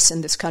terrorists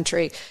in this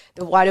country.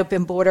 The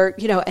wide-open border,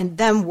 and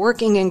them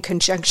working in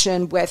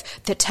conjunction with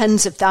the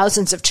tens of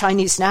thousands of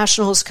Chinese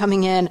nationals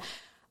coming in.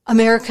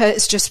 America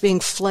is just being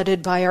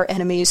flooded by our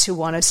enemies who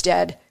want us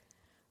dead.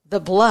 The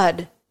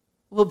blood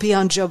will be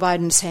on Joe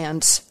Biden's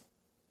hands.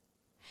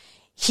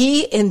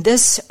 He, in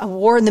this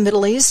war in the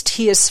Middle East,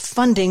 he is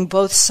funding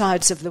both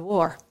sides of the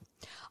war.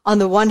 On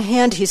the one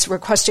hand, he's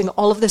requesting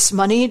all of this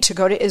money to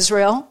go to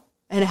Israel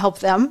and help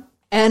them.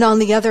 And on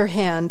the other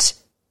hand,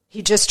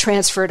 he just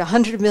transferred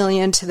 $100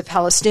 million to the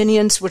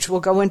Palestinians, which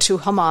will go into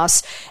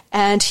Hamas,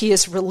 and he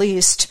has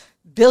released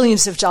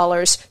billions of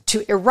dollars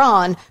to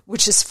Iran,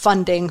 which is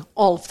funding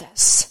all of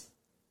this.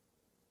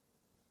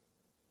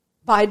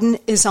 Biden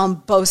is on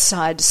both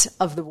sides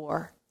of the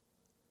war.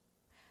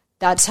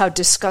 That's how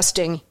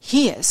disgusting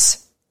he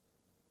is.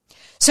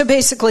 So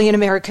basically, in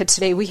America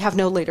today, we have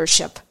no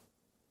leadership.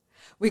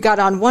 We got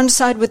on one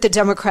side with the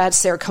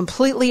Democrats, they're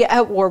completely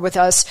at war with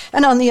us,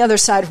 and on the other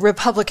side,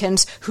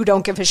 Republicans who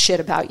don't give a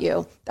shit about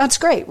you. That's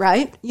great,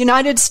 right?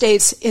 United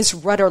States is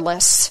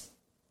rudderless.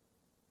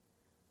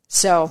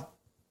 So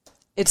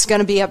it's going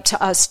to be up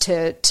to us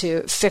to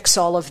fix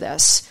all of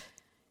this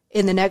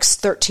in the next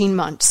 13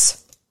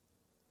 months.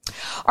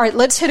 All right,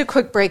 let's hit a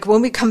quick break.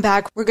 When we come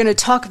back, we're going to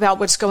talk about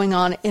what's going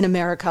on in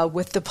America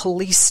with the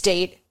police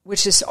state,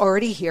 which is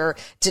already here.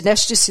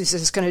 Dinesh D'Souza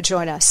is going to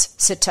join us.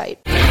 Sit tight.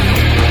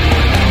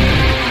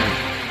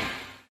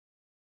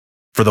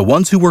 For the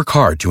ones who work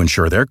hard to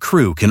ensure their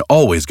crew can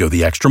always go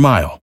the extra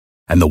mile,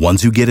 and the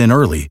ones who get in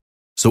early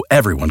so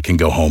everyone can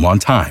go home on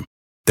time,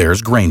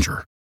 there's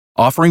Grainger,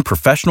 offering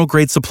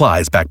professional-grade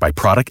supplies backed by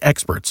product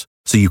experts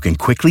so you can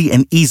quickly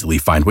and easily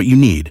find what you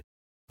need.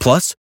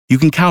 Plus, you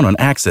can count on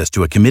access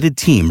to a committed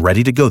team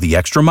ready to go the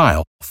extra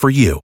mile for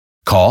you.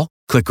 Call,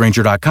 click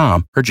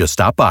Grainger.com, or just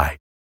stop by.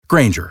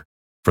 Grainger,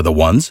 for the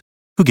ones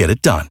who get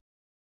it done.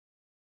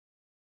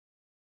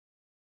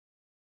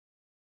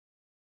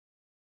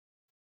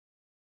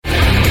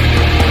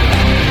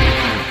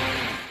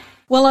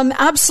 Well, I'm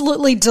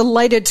absolutely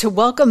delighted to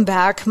welcome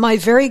back my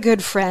very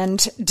good friend,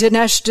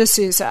 Dinesh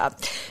D'Souza.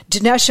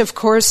 Dinesh, of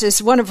course,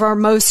 is one of our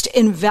most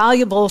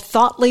invaluable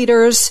thought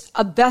leaders,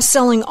 a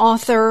best-selling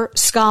author,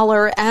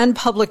 scholar, and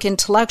public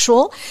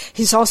intellectual.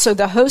 He's also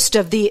the host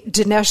of the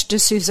Dinesh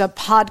D'Souza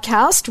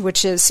podcast,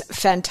 which is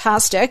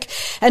fantastic.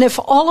 And if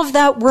all of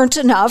that weren't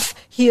enough,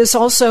 he is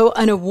also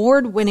an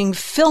award-winning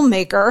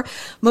filmmaker,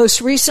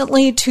 most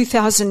recently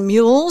 2000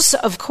 Mules,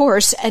 of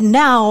course, and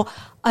now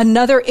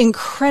another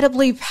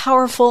incredibly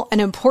powerful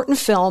and important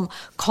film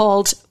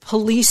called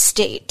Police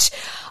State.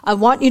 I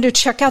want you to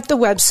check out the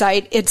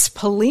website. It's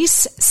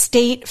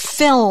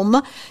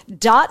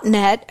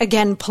policestatefilm.net.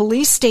 Again,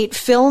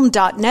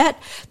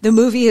 policestatefilm.net. The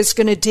movie is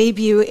going to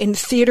debut in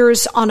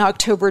theaters on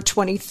October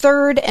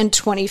 23rd and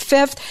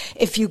 25th.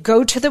 If you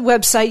go to the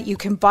website, you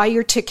can buy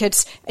your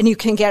tickets and you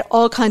can get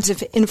all kinds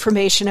of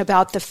information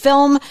about the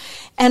film.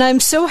 And I'm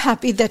so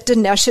happy that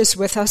Dinesh is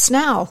with us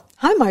now.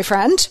 Hi, my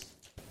friend.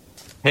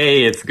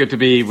 Hey, it's good to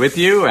be with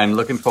you and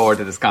looking forward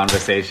to this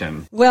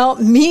conversation. Well,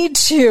 me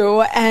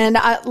too. And,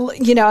 I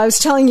was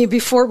telling you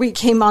before we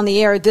came on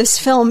the air, this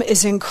film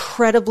is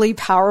incredibly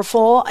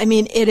powerful. I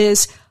mean, it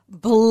is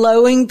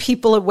blowing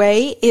people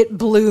away. It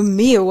blew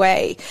me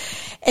away.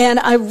 And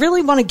I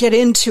really want to get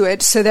into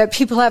it so that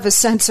people have a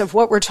sense of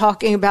what we're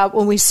talking about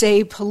when we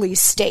say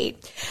police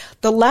state.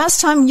 The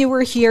last time you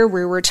were here,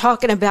 we were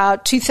talking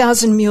about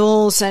 2000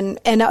 Mules and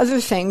other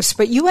things,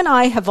 but you and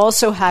I have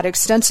also had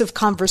extensive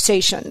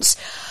conversations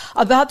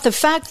about the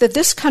fact that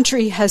this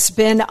country has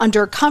been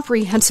under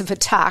comprehensive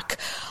attack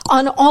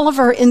on all of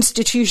our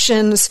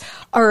institutions,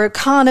 our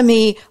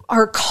economy,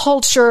 our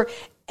culture,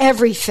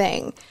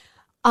 everything.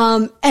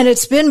 And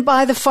it's been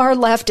by the far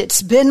left.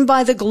 It's been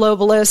by the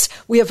globalists.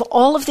 We have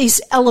all of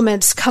these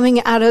elements coming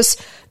at us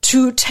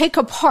to take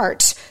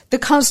apart the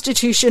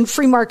Constitution,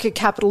 free market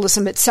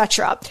capitalism,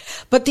 etc.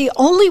 But the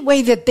only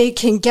way that they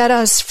can get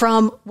us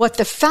from what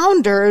the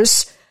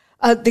founders,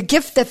 the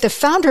gift that the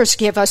founders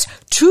gave us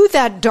to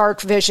that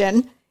dark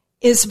vision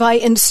is by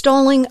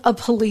installing a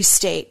police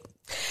state.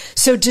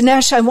 So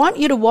Dinesh, I want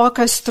you to walk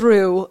us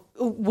through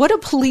what a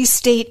police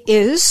state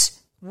is,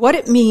 what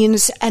it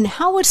means, and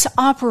how it's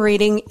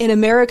operating in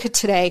America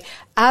today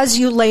as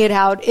you lay it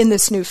out in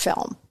this new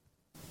film.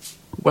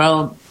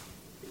 Well,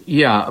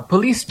 yeah, a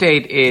police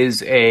state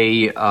is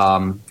a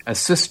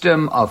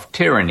system of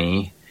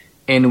tyranny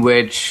in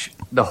which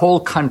the whole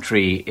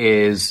country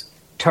is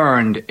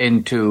turned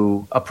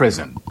into a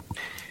prison.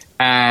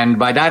 And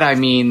by that I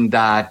mean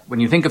that when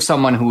you think of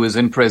someone who is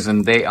in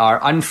prison, they are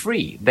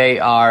unfree. They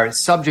are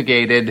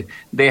subjugated.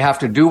 They have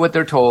to do what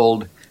they're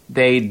told.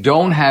 They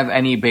don't have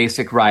any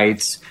basic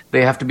rights.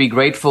 They have to be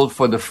grateful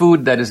for the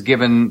food that is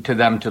given to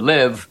them to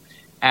live.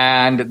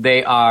 And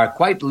they are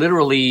quite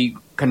literally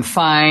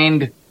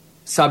confined,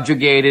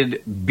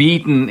 subjugated,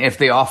 beaten if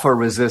they offer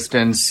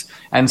resistance.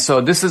 And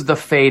so this is the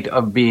fate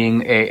of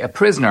being a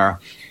prisoner.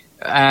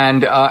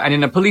 And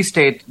in a police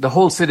state, the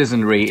whole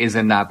citizenry is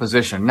in that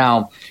position.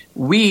 Now,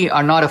 we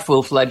are not a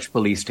full-fledged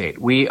police state.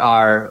 We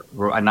are,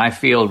 and I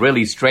feel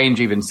really strange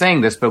even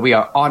saying this, but we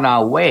are on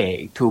our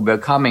way to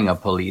becoming a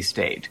police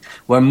state.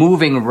 We're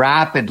moving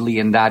rapidly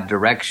in that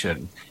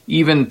direction.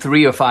 Even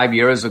 3 or 5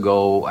 years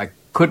ago, I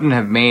couldn't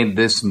have made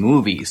this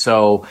movie.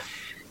 So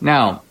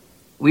now,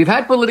 we've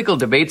had political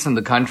debates in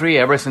the country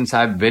ever since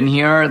I've been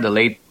here, the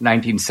late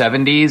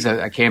 1970s.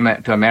 I came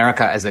to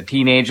America as a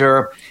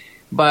teenager.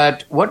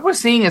 But what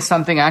we're seeing is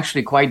something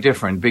actually quite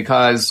different,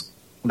 because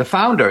the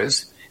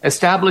founders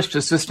established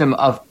a system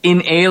of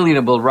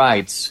inalienable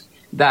rights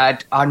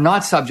that are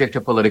not subject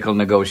to political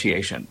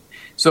negotiation.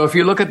 So if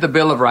you look at the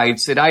Bill of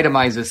Rights, it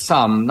itemizes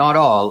some, not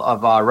all,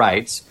 of our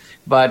rights,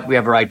 but we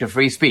have a right to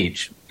free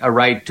speech, a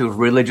right to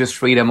religious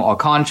freedom or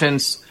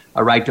conscience,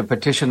 a right to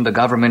petition the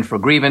government for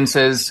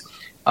grievances,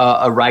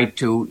 a right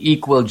to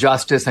equal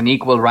justice and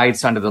equal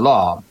rights under the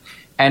law.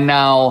 And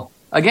now,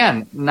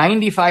 again,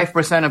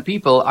 95% of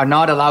people are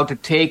not allowed to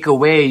take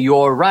away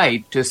your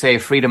right to, say,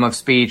 freedom of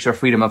speech or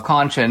freedom of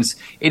conscience.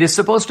 It is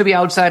supposed to be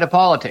outside of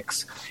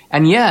politics.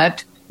 And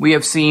yet, we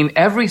have seen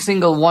every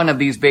single one of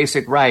these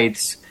basic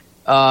rights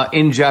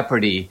in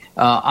jeopardy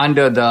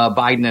under the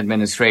Biden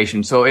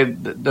administration. So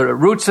the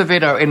roots of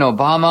it are in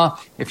Obama.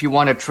 If you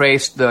want to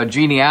trace the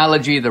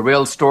genealogy, the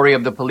real story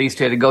of the police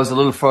state, it goes a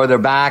little further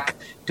back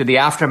to the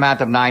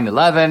aftermath of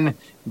 9/11.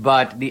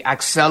 But the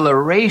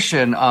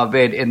acceleration of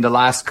it in the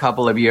last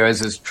couple of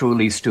years is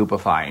truly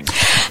stupefying.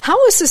 How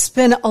has this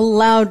been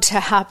allowed to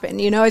happen?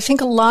 You know, I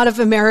think a lot of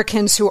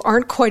Americans who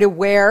aren't quite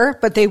aware,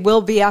 but they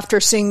will be after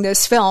seeing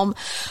this film,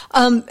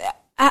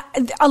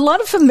 a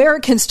lot of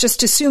Americans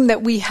just assume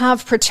that we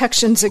have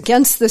protections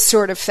against this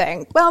sort of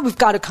thing. Well, we've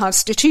got a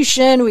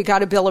constitution, we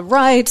got a Bill of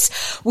Rights,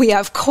 we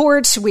have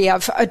courts, we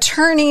have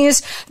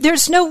attorneys.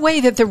 There's no way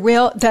that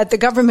the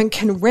government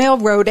can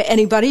railroad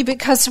anybody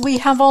because we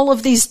have all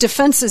of these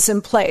defenses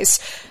in place.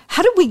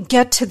 How did we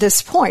get to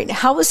this point?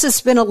 How has this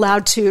been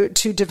allowed to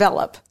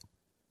develop?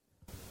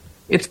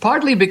 It's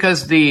partly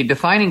because the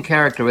defining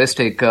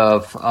characteristic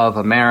of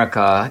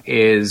America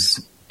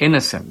is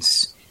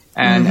innocence.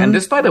 And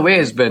this, by the way,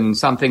 has been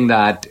something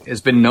that has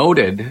been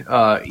noted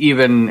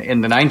even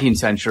in the 19th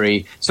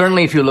century.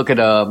 Certainly, if you look at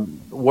a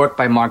work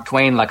by Mark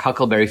Twain like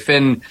Huckleberry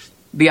Finn,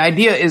 the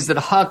idea is that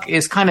Huck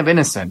is kind of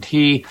innocent.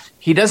 He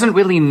doesn't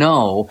really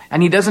know,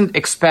 and he doesn't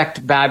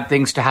expect bad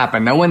things to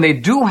happen. Now, when they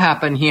do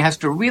happen, he has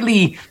to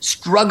really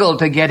struggle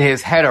to get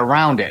his head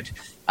around it.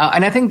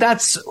 And I think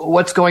that's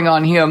what's going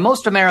on here.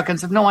 Most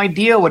Americans have no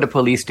idea what a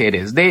police state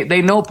is.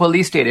 They know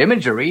police state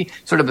imagery,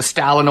 sort of a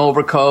Stalin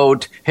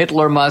overcoat,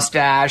 Hitler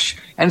mustache,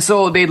 and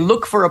so they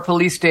look for a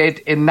police state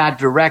in that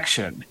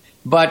direction.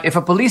 But if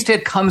a police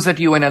state comes at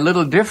you in a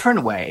little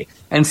different way,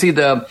 and see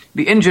the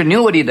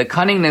ingenuity, the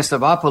cunningness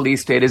of our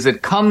police state is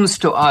it comes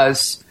to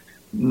us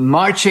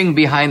marching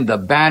behind the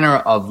banner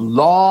of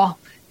law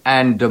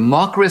and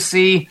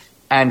democracy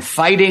and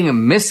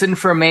fighting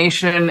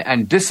misinformation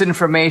and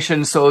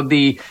disinformation. So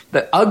the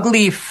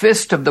ugly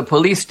fist of the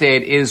police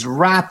state is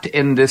wrapped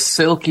in this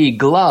silky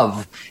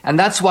glove. And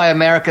that's why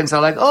Americans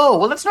are like, oh,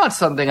 well, that's not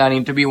something I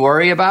need to be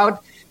worried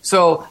about.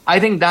 So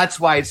I think that's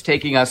why it's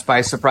taking us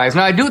by surprise.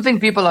 Now, I do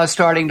think people are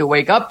starting to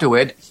wake up to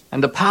it.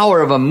 And the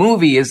power of a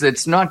movie is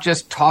it's not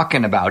just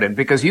talking about it,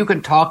 because you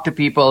can talk to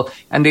people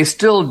and they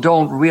still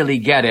don't really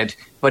get it.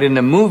 But in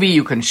the movie,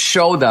 you can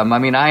show them. I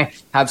mean, I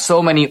have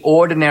so many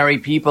ordinary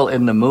people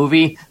in the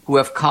movie who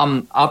have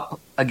come up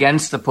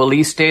against the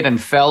police state and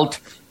felt,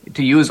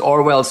 to use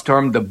Orwell's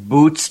term, the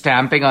boot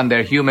stamping on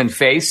their human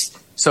face.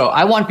 So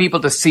I want people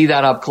to see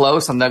that up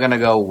close, and they're going to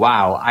go,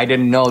 wow, I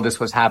didn't know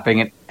this was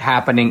happening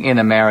in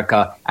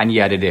America, and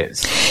yet it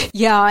is.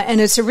 Yeah, and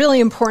it's a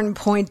really important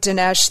point,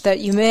 Dinesh, that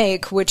you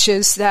make, which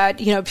is that,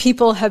 you know,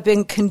 people have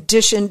been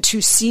conditioned to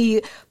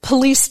see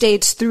police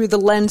states through the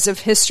lens of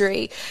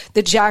history,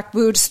 the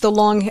jackboots, the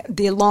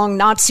long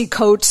Nazi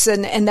coats,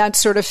 and that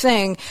sort of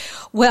thing.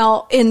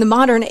 Well, in the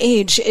modern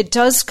age, it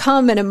does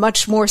come in a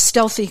much more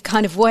stealthy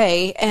kind of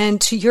way.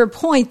 And to your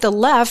point, the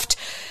left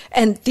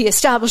and the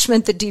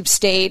establishment, the deep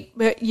state,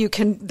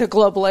 the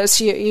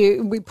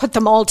globalists, we put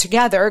them all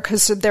together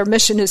because their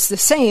mission is the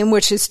same,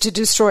 which is to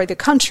destroy the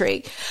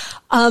country.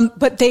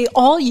 But they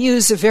all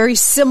use a very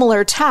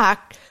similar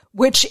tack,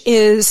 which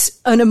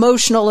is an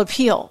emotional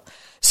appeal.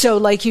 So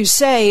like you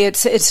say,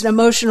 it's an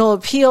emotional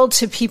appeal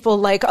to people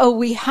like, oh,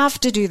 we have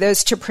to do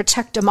this to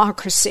protect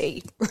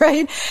democracy,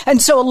 right?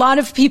 And so a lot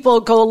of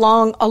people go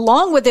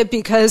along with it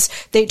because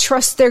they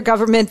trust their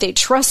government, they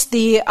trust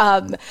the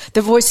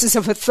voices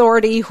of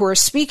authority who are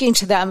speaking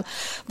to them.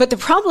 But the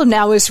problem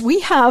now is we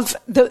have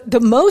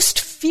the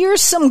most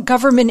fearsome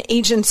government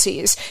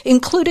agencies,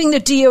 including the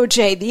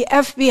DOJ, the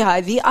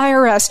FBI, the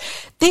IRS.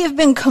 They have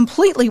been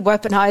completely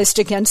weaponized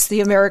against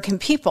the American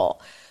people.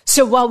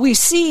 So while we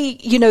see,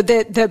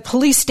 the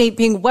police state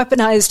being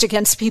weaponized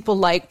against people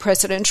like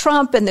President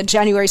Trump and the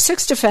January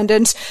 6th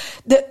defendants,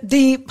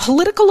 the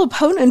political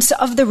opponents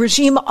of the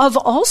regime of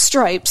all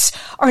stripes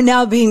are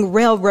now being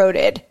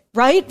railroaded.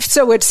 Right?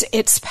 So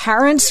it's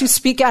parents who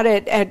speak out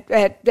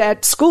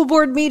at school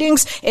board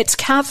meetings, it's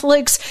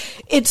Catholics,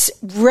 it's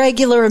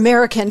regular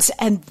Americans,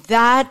 and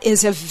that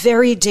is a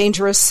very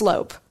dangerous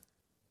slope.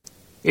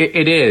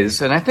 It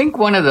is. And I think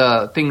one of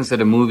the things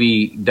that a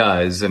movie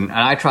does, and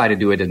I try to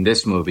do it in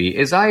this movie,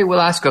 is I will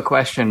ask a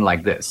question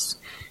like this.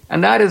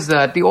 And that is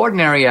that the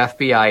ordinary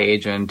FBI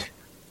agent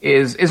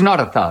is not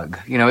a thug,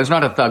 is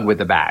not a thug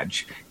with a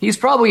badge. He's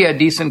probably a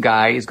decent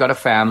guy. He's got a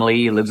family.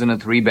 He lives in a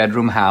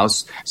 3-bedroom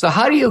house. So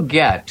how do you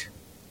get,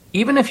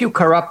 even if you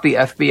corrupt the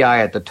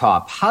FBI at the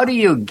top, how do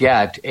you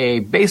get a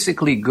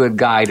basically good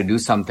guy to do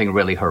something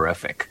really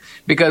horrific?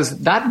 Because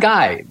that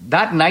guy,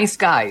 that nice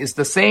guy, is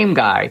the same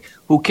guy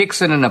who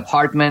kicks in an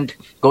apartment,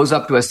 goes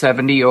up to a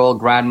 70-year-old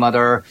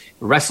grandmother,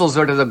 wrestles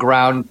her to the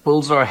ground,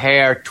 pulls her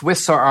hair,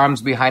 twists her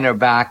arms behind her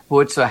back,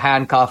 puts a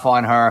handcuff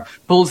on her,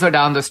 pulls her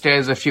down the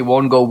stairs if she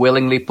won't go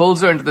willingly,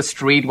 pulls her into the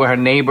street where her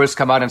neighbors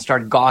come out and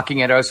start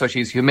gawking at her so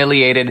she's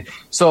humiliated.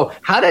 So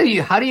how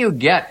do you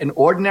get an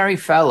ordinary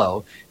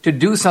fellow to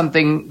do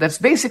something that's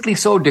basically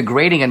so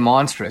degrading and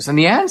monstrous? And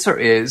the answer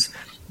is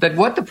that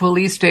what the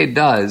police state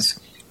does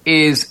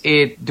is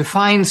it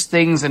defines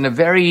things in a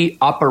very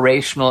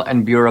operational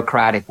and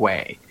bureaucratic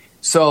way.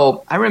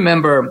 So I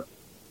remember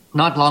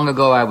not long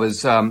ago I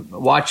was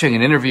watching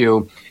an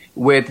interview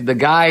with the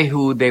guy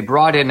who they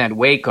brought in at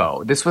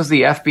Waco. This was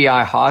the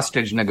FBI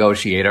hostage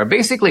negotiator,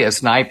 basically a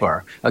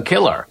sniper, a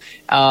killer.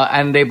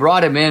 And they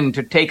brought him in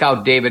to take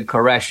out David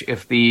Koresh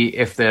if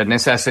the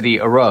necessity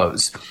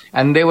arose.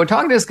 And they were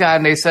talking to this guy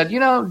and they said,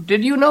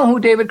 did you know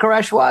who David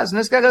Koresh was? And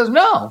this guy goes,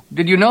 no.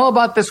 Did you know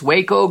about this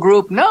Waco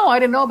group? No, I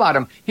didn't know about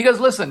him. He goes,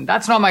 listen,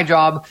 that's not my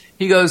job.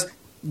 He goes,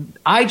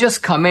 I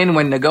just come in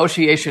when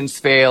negotiations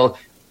fail.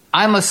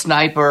 I'm a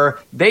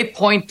sniper. They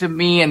point to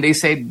me and they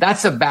say,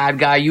 that's a bad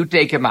guy. You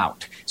take him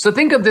out. So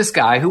think of this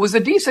guy who was a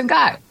decent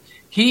guy.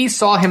 He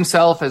saw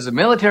himself as a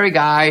military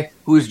guy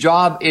whose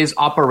job is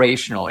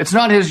operational. It's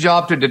not his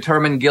job to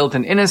determine guilt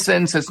and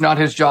innocence. It's not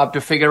his job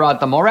to figure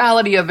out the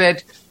morality of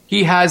it.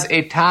 He has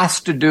a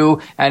task to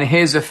do, and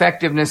his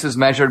effectiveness is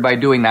measured by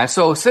doing that.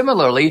 So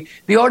similarly,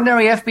 the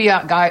ordinary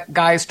FBI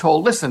guy is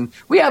told, listen,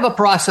 we have a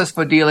process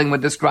for dealing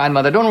with this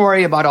grandmother. Don't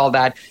worry about all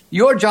that.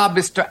 Your job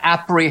is to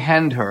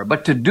apprehend her.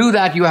 But to do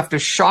that, you have to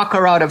shock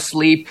her out of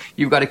sleep.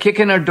 You've got to kick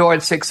in her door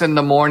at 6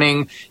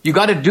 a.m. You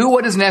got to do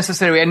what is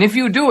necessary. And if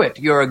you do it,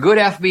 you're a good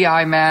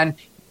FBI man.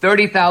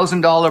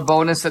 $30,000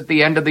 bonus at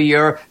the end of the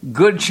year,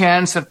 good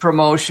chance at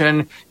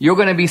promotion. You're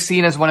going to be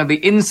seen as one of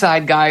the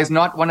inside guys,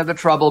 not one of the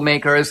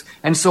troublemakers.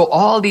 And so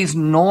all these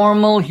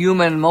normal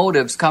human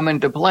motives come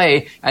into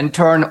play and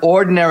turn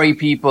ordinary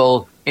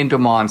people into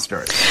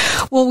monsters.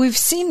 Well, we've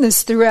seen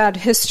this throughout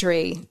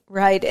history,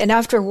 right? And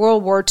after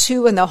World War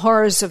II and the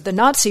horrors of the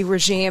Nazi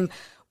regime,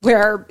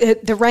 where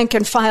the rank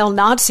and file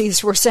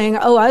Nazis were saying,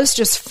 I was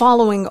just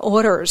following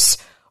orders,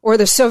 or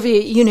the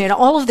Soviet Union,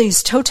 all of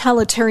these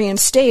totalitarian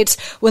states,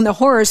 when the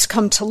horrors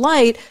come to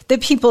light, the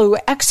people who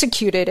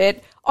executed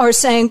it are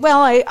saying,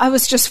 well, I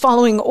was just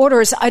following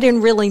orders. I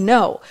didn't really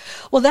know.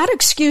 Well, that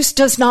excuse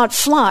does not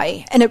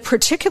fly, and it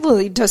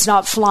particularly does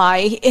not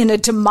fly in a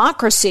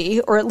democracy,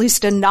 or at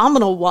least a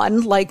nominal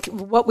one, like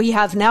what we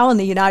have now in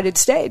the United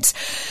States.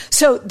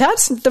 So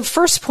that's the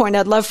first point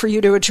I'd love for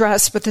you to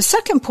address. But the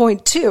second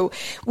point, too,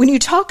 when you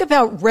talk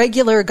about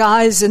regular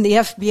guys in the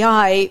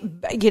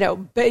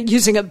FBI,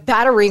 using a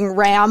battering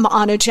ram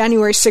on a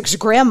January 6th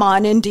grandma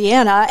in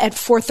Indiana at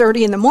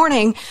 4:30 in the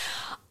morning,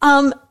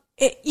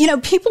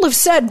 people have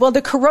said, well,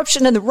 the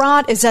corruption and the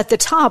rot is at the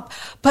top.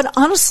 But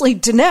honestly,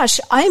 Dinesh,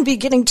 I am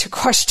beginning to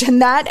question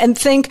that and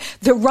think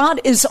the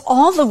rot is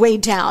all the way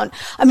down.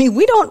 I mean,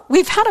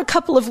 we've had a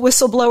couple of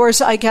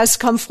whistleblowers, I guess,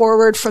 come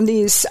forward from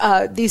these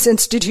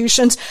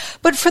institutions.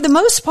 But for the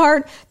most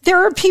part,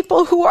 there are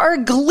people who are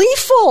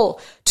gleeful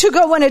to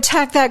go and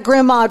attack that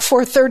grandma at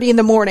 4:30 in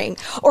the morning,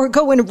 or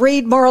go and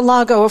raid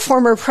Mar-a-Lago, a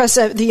former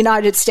president of the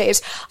United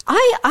States.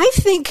 I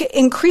think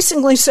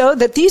increasingly so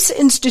that these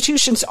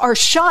institutions are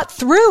shot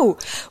through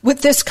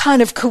with this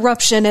kind of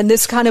corruption and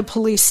this kind of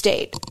police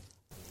state.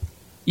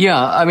 Yeah,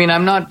 I mean,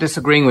 I'm not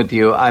disagreeing with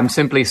you. I'm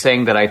simply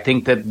saying that I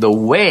think that the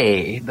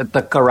way that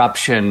the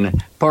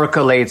corruption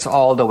percolates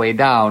all the way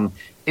down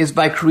is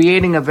by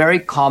creating a very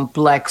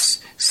complex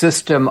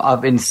system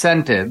of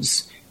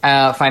incentives,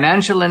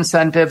 financial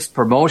incentives,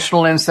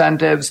 promotional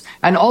incentives,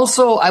 and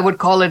also I would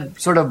call it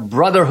sort of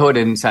brotherhood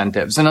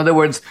incentives. In other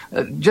words,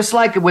 just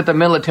like with a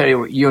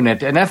military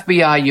unit, an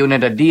FBI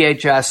unit, a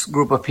DHS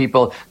group of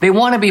people, they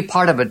want to be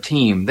part of a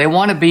team. They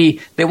want to be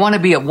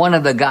one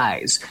of the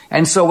guys.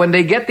 And so when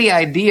they get the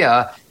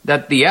idea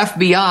that the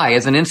FBI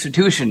as an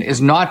institution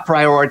is not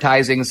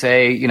prioritizing,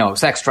 say,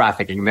 sex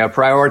trafficking. They're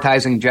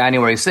prioritizing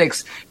January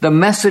 6th. The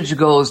message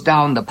goes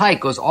down the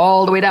pike, goes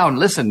all the way down.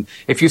 Listen,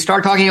 if you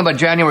start talking about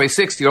January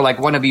 6th, you're like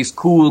one of these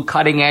cool,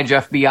 cutting-edge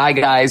FBI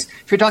guys.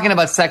 If you're talking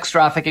about sex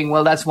trafficking,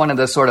 well, that's one of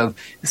the sort of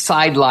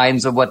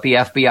sidelines of what the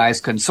FBI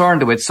is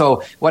concerned with.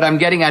 So what I'm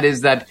getting at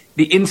is that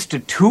the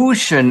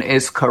institution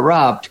is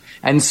corrupt,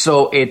 and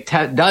so it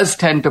does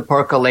tend to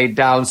percolate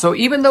down. So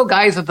even though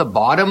guys at the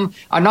bottom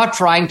are not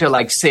trying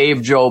to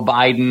save Joe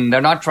Biden,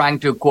 they're not trying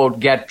to, quote,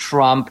 get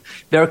Trump,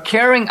 they're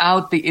carrying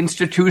out the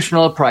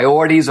institutional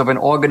priorities of an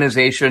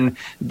organization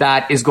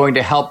that is going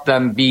to help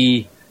them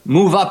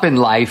move up in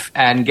life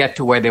and get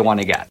to where they want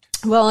to get.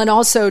 Well, and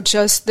also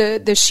just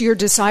the sheer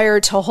desire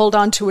to hold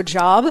on to a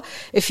job.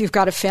 If you've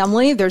got a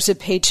family, there's a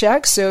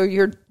paycheck, so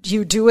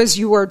you do as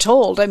you are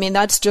told. I mean,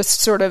 that's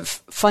just sort of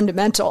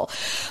fundamental.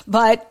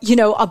 But,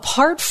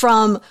 apart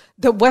from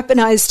the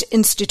weaponized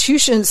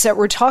institutions that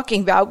we're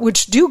talking about,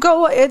 which do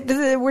go,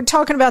 we're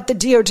talking about the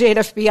DOJ and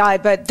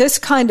FBI, but this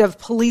kind of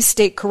police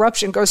state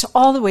corruption goes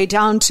all the way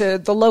down to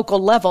the local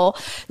level.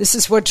 This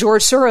is what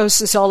George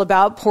Soros is all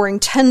about, pouring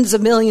tens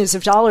of millions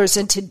of dollars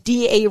into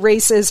DA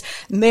races,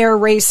 mayor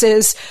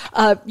races,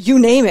 you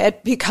name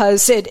it,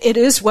 because it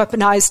is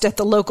weaponized at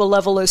the local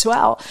level as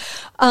well.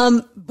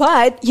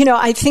 But,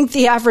 I think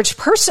the average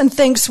person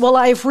thinks, well,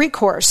 I have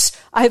recourse.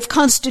 I have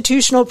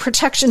constitutional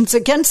protections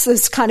against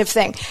this kind of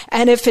thing.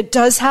 And if it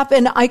does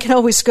happen, I can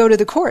always go to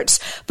the courts.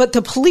 But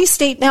the police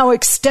state now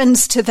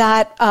extends to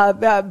that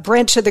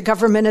branch of the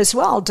government as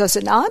well, does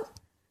it not?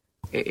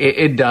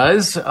 It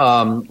does.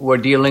 We're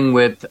dealing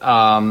with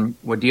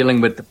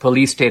the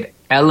police state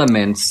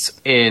elements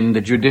in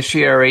the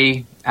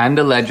judiciary and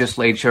the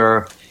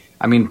legislature.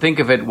 I mean, think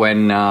of it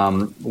when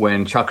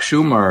Chuck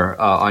Schumer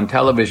on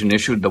television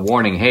issued the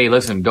warning, hey,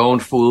 listen, don't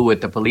fool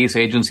with the police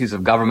agencies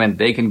of government.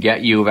 They can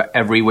get you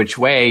every which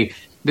way.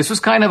 This was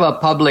kind of a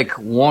public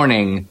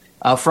warning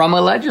from a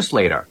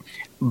legislator.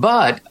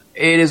 But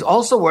it is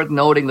also worth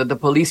noting that the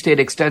police state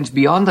extends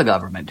beyond the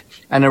government.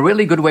 And a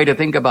really good way to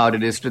think about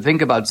it is to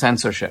think about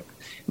censorship.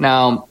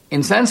 Now,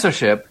 in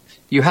censorship,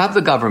 you have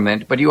the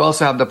government, but you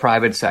also have the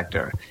private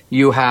sector.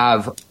 You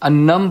have a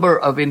number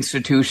of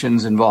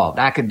institutions involved.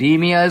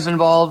 Academia is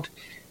involved,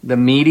 the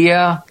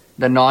media,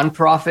 the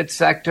nonprofit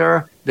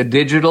sector, the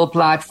digital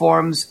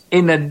platforms,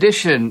 in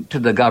addition to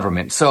the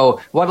government.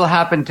 So what will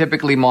happen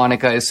typically,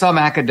 Monica, is some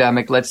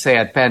academic, let's say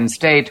at Penn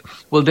State,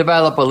 will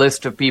develop a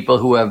list of people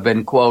who have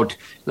been, quote,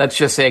 let's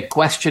just say,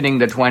 questioning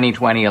the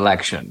 2020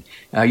 election.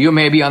 You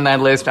may be on that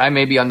list. I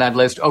may be on that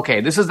list.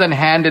 Okay, this is then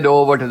handed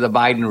over to the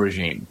Biden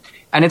regime.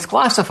 And it's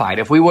classified.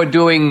 If we were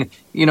doing,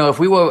 if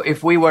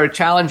we were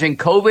challenging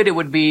COVID, it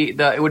would be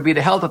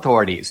the health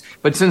authorities.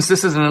 But since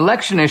this is an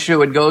election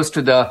issue, it goes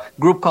to the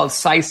group called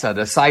CISA,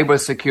 the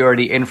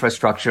Cybersecurity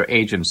Infrastructure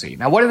Agency.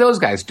 Now, what do those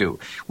guys do?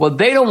 Well,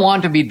 they don't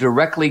want to be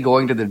directly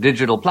going to the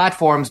digital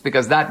platforms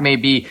because that may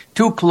be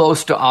too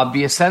close to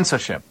obvious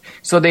censorship.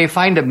 So they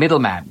find a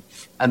middleman.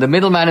 And the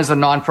middleman is a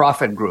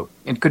nonprofit group.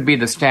 It could be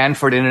the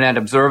Stanford Internet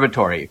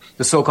Observatory,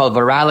 the so-called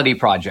Virality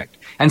Project.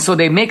 And so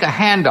they make a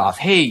handoff.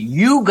 Hey,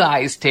 you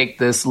guys take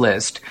this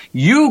list.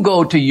 You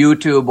go to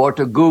YouTube or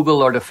to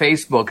Google or to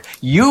Facebook.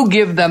 You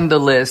give them the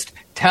list.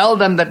 Tell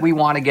them that we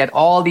want to get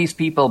all these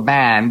people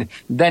banned.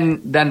 Then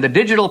the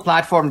digital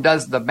platform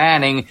does the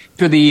banning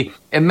to the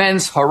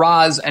immense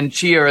hurrahs and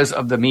cheers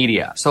of the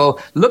media. So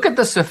look at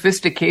the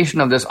sophistication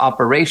of this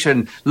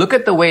operation. Look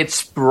at the way it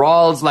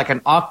sprawls like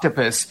an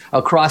octopus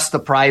across the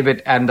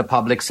private and the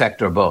public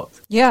sector both.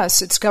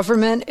 Yes, it's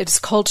government, it's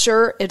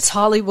culture, it's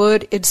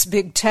Hollywood, it's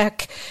big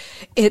tech,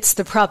 it's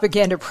the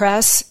propaganda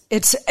press,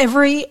 it's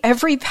every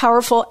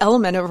powerful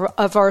element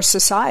of our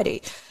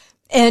society.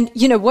 And,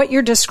 what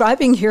you're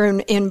describing here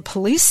in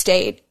police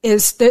state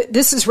is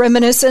this is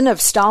reminiscent of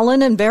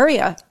Stalin and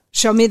Beria.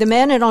 Show me the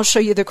man and I'll show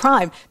you the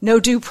crime. No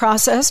due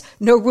process,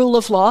 no rule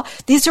of law.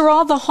 These are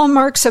all the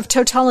hallmarks of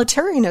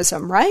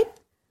totalitarianism, right?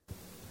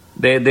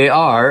 They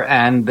are,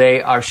 and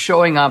they are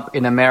showing up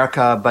in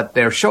America, but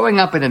they're showing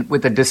up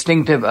with a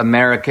distinctive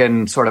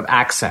American sort of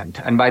accent.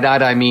 And by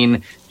that, I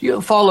mean, you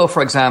follow,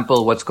 for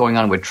example, what's going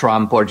on with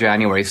Trump or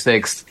January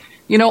 6th.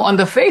 On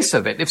the face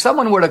of it, if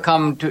someone were to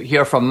come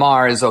here from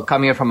Mars or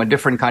come here from a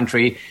different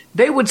country,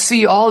 they would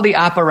see all the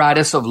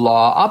apparatus of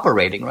law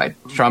operating, right?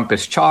 Trump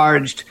is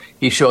charged.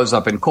 He shows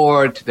up in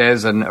court.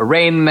 There's an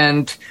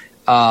arraignment.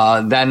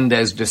 Then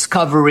there's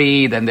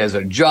discovery. Then there's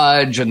a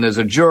judge and there's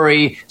a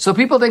jury. So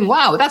people think,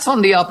 wow, that's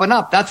on the up and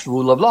up. That's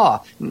rule of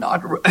law.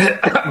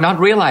 Not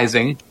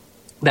realizing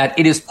that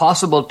it is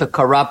possible to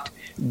corrupt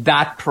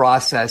that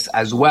process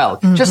as well.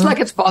 Mm-hmm. Just like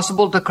it's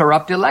possible to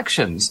corrupt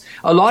elections.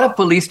 A lot of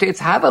police states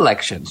have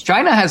elections.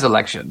 China has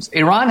elections.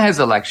 Iran has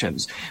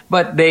elections.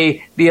 But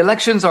the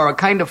elections are a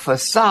kind of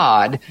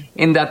facade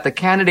in that the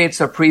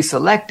candidates are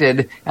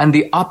pre-selected and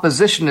the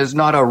opposition is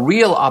not a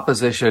real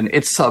opposition.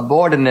 It's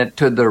subordinate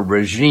to the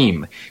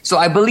regime. So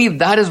I believe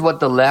that is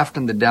what the left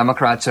and the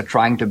Democrats are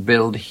trying to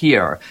build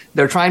here.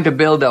 They're trying to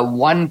build a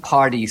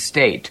one-party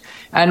state.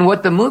 And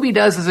what the movie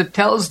does is it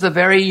tells the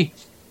very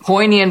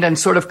poignant and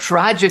sort of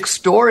tragic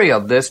story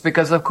of this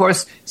because, of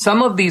course,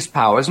 some of these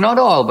powers, not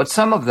all, but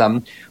some of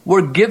them,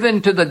 were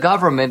given to the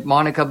government,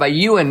 Monica, by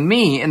you and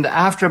me in the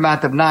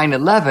aftermath of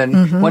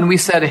 9/11 when we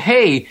said,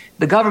 hey,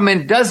 the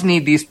government does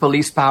need these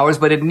police powers,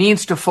 but it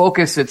needs to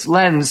focus its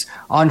lens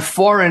on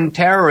foreign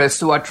terrorists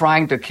who are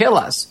trying to kill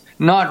us.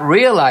 Not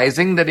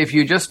realizing that if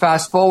you just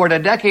fast forward a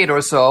decade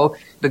or so,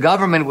 the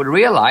government would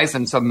realize,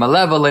 and some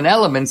malevolent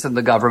elements in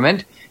the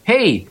government,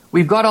 hey,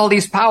 we've got all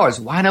these powers.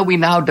 Why don't we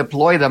now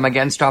deploy them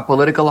against our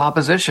political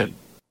opposition?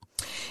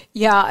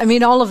 Yeah, I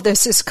mean, all of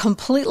this is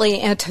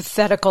completely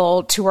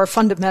antithetical to our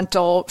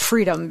fundamental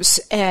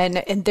freedoms,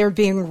 and they're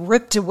being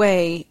ripped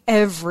away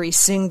every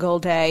single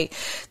day.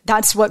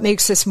 That's what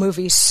makes this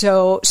movie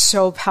so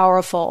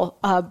powerful,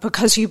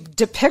 because you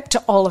depict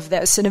all of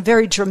this in a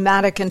very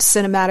dramatic and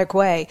cinematic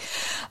way.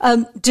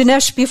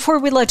 Dinesh, before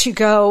we let you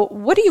go,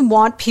 what do you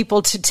want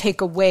people to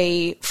take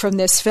away from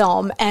this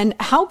film, and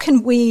how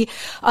can we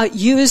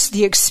use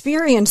the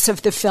experience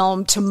of the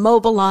film to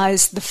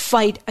mobilize the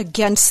fight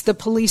against the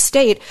police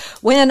state,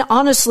 when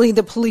honestly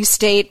the police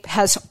state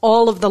has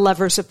all of the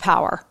levers of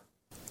power?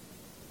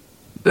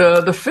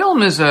 The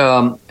film is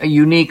a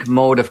unique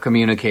mode of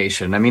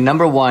communication. I mean,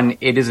 number one,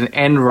 it is an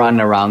end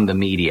run around the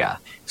media.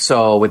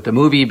 So with the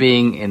movie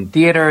being in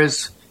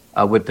theaters,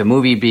 with the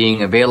movie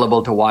being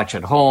available to watch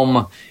at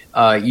home,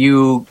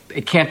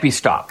 it can't be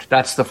stopped.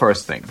 That's the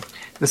first thing.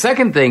 The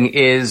second thing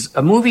is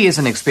a movie is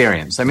an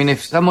experience. I mean,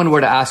 if someone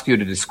were to ask you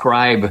to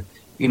describe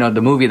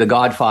the movie The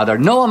Godfather,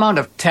 no amount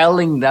of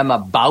telling them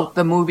about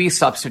the movie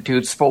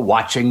substitutes for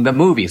watching the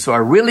movie. So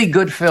a really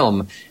good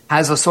film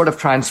has a sort of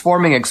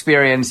transforming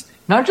experience,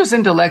 not just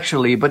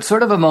intellectually, but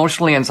sort of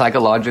emotionally and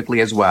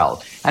psychologically as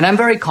well. And I'm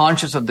very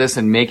conscious of this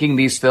in making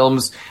these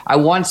films. I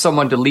want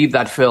someone to leave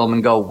that film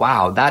and go,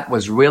 wow, that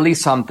was really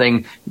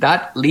something.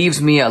 That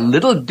leaves me a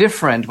little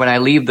different when I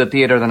leave the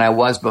theater than I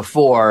was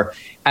before.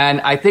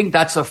 And I think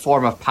that's a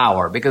form of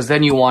power, because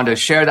then you want to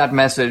share that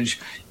message.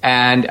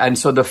 And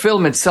so the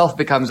film itself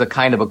becomes a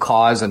kind of a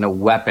cause and a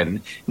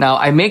weapon. Now,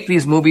 I make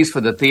these movies for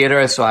the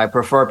theater, so I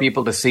prefer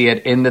people to see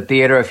it in the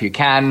theater if you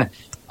can.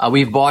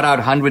 We've bought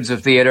out hundreds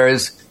of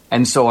theaters.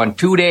 And so on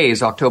 2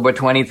 days, October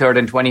 23rd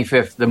and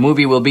 25th, the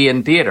movie will be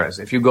in theaters.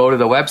 If you go to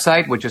the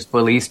website, which is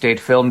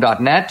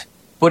policestatefilm.net,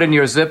 put in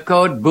your zip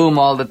code, boom,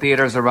 all the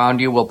theaters around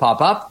you will pop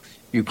up.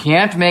 You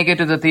can't make it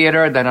to the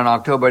theater, then on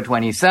October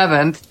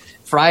 27th,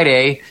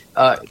 Friday,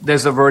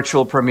 there's a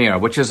virtual premiere,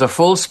 which is a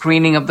full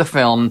screening of the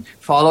film,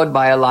 followed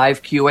by a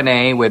live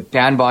Q&A with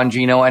Dan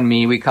Bongino and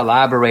me. We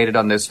collaborated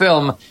on this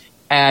film,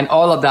 and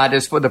all of that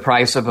is for the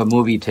price of a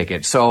movie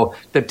ticket. So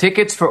the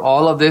tickets for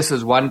all of this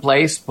is one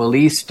place,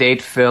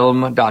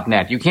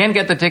 policestatefilm.net. You can't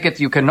get the tickets.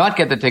 You cannot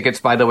get the tickets,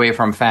 by the way,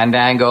 from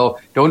Fandango.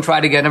 Don't try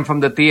to get them from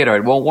the theater.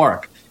 It won't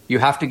work. You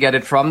have to get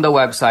it from the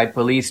website,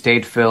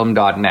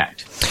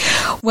 policestatefilm.net.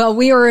 Well,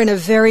 we are in a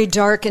very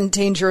dark and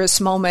dangerous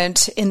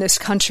moment in this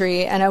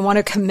country, and I want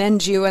to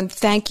commend you and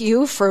thank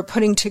you for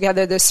putting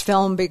together this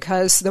film,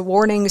 because the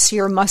warnings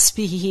here must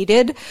be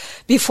heeded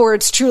before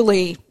it's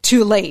truly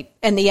too late.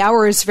 And the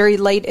hour is very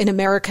late in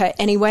America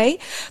anyway,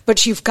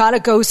 but you've got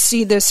to go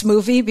see this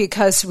movie,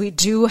 because we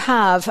do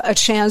have a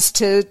chance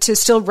to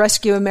still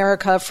rescue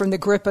America from the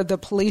grip of the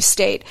police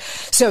state.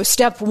 So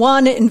step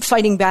one in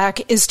fighting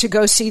back is to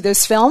go see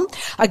this film.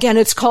 Again,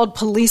 it's called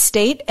Police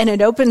State, and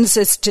it opens,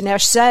 as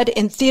Dinesh said,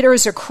 in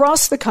theaters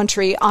across the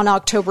country on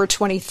October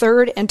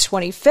 23rd and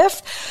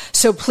 25th.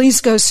 So please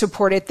go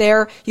support it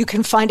there. You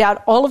can find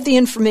out all of the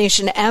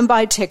information and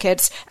buy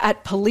tickets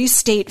at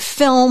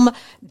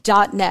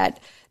policestatefilm.net.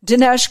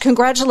 Dinesh,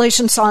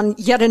 congratulations on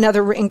yet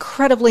another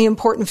incredibly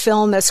important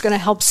film that's going to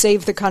help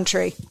save the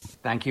country.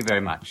 Thank you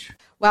very much.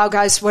 Wow,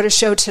 guys, what a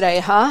show today,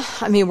 huh?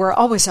 I mean, we're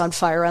always on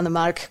fire on the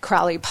Monica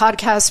Crowley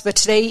podcast, but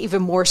today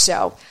even more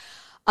so.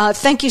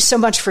 Thank you so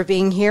much for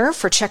being here,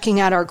 for checking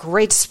out our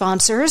great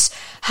sponsors.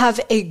 Have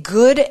a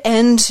good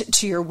end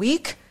to your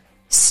week.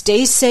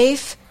 Stay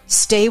safe,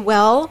 stay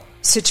well,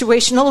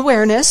 situational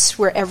awareness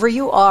wherever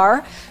you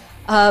are.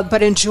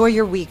 But enjoy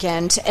your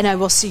weekend, and I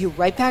will see you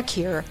right back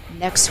here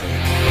next week.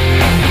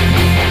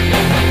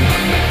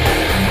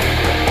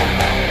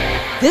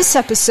 This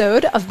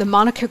episode of the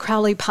Monica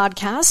Crowley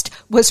podcast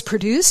was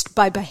produced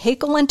by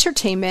Behakel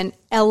Entertainment,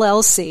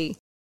 LLC.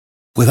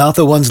 Without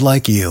the ones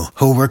like you,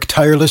 who work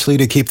tirelessly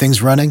to keep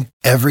things running,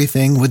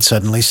 everything would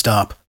suddenly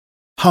stop.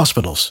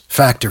 Hospitals,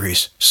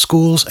 factories,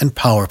 schools, and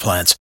power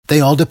plants, they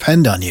all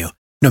depend on you.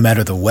 No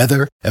matter the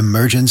weather,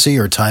 emergency,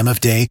 or time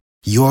of day,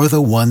 you're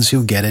the ones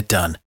who get it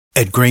done.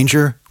 At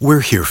Grainger,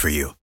 we're here for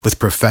you with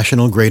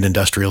professional-grade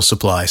industrial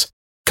supplies.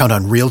 Count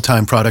on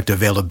real-time product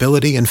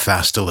availability and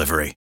fast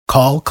delivery.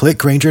 Call, click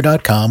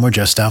Grainger.com, or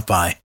just stop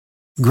by.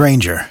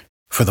 Grainger,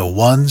 for the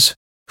ones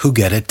who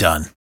get it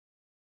done.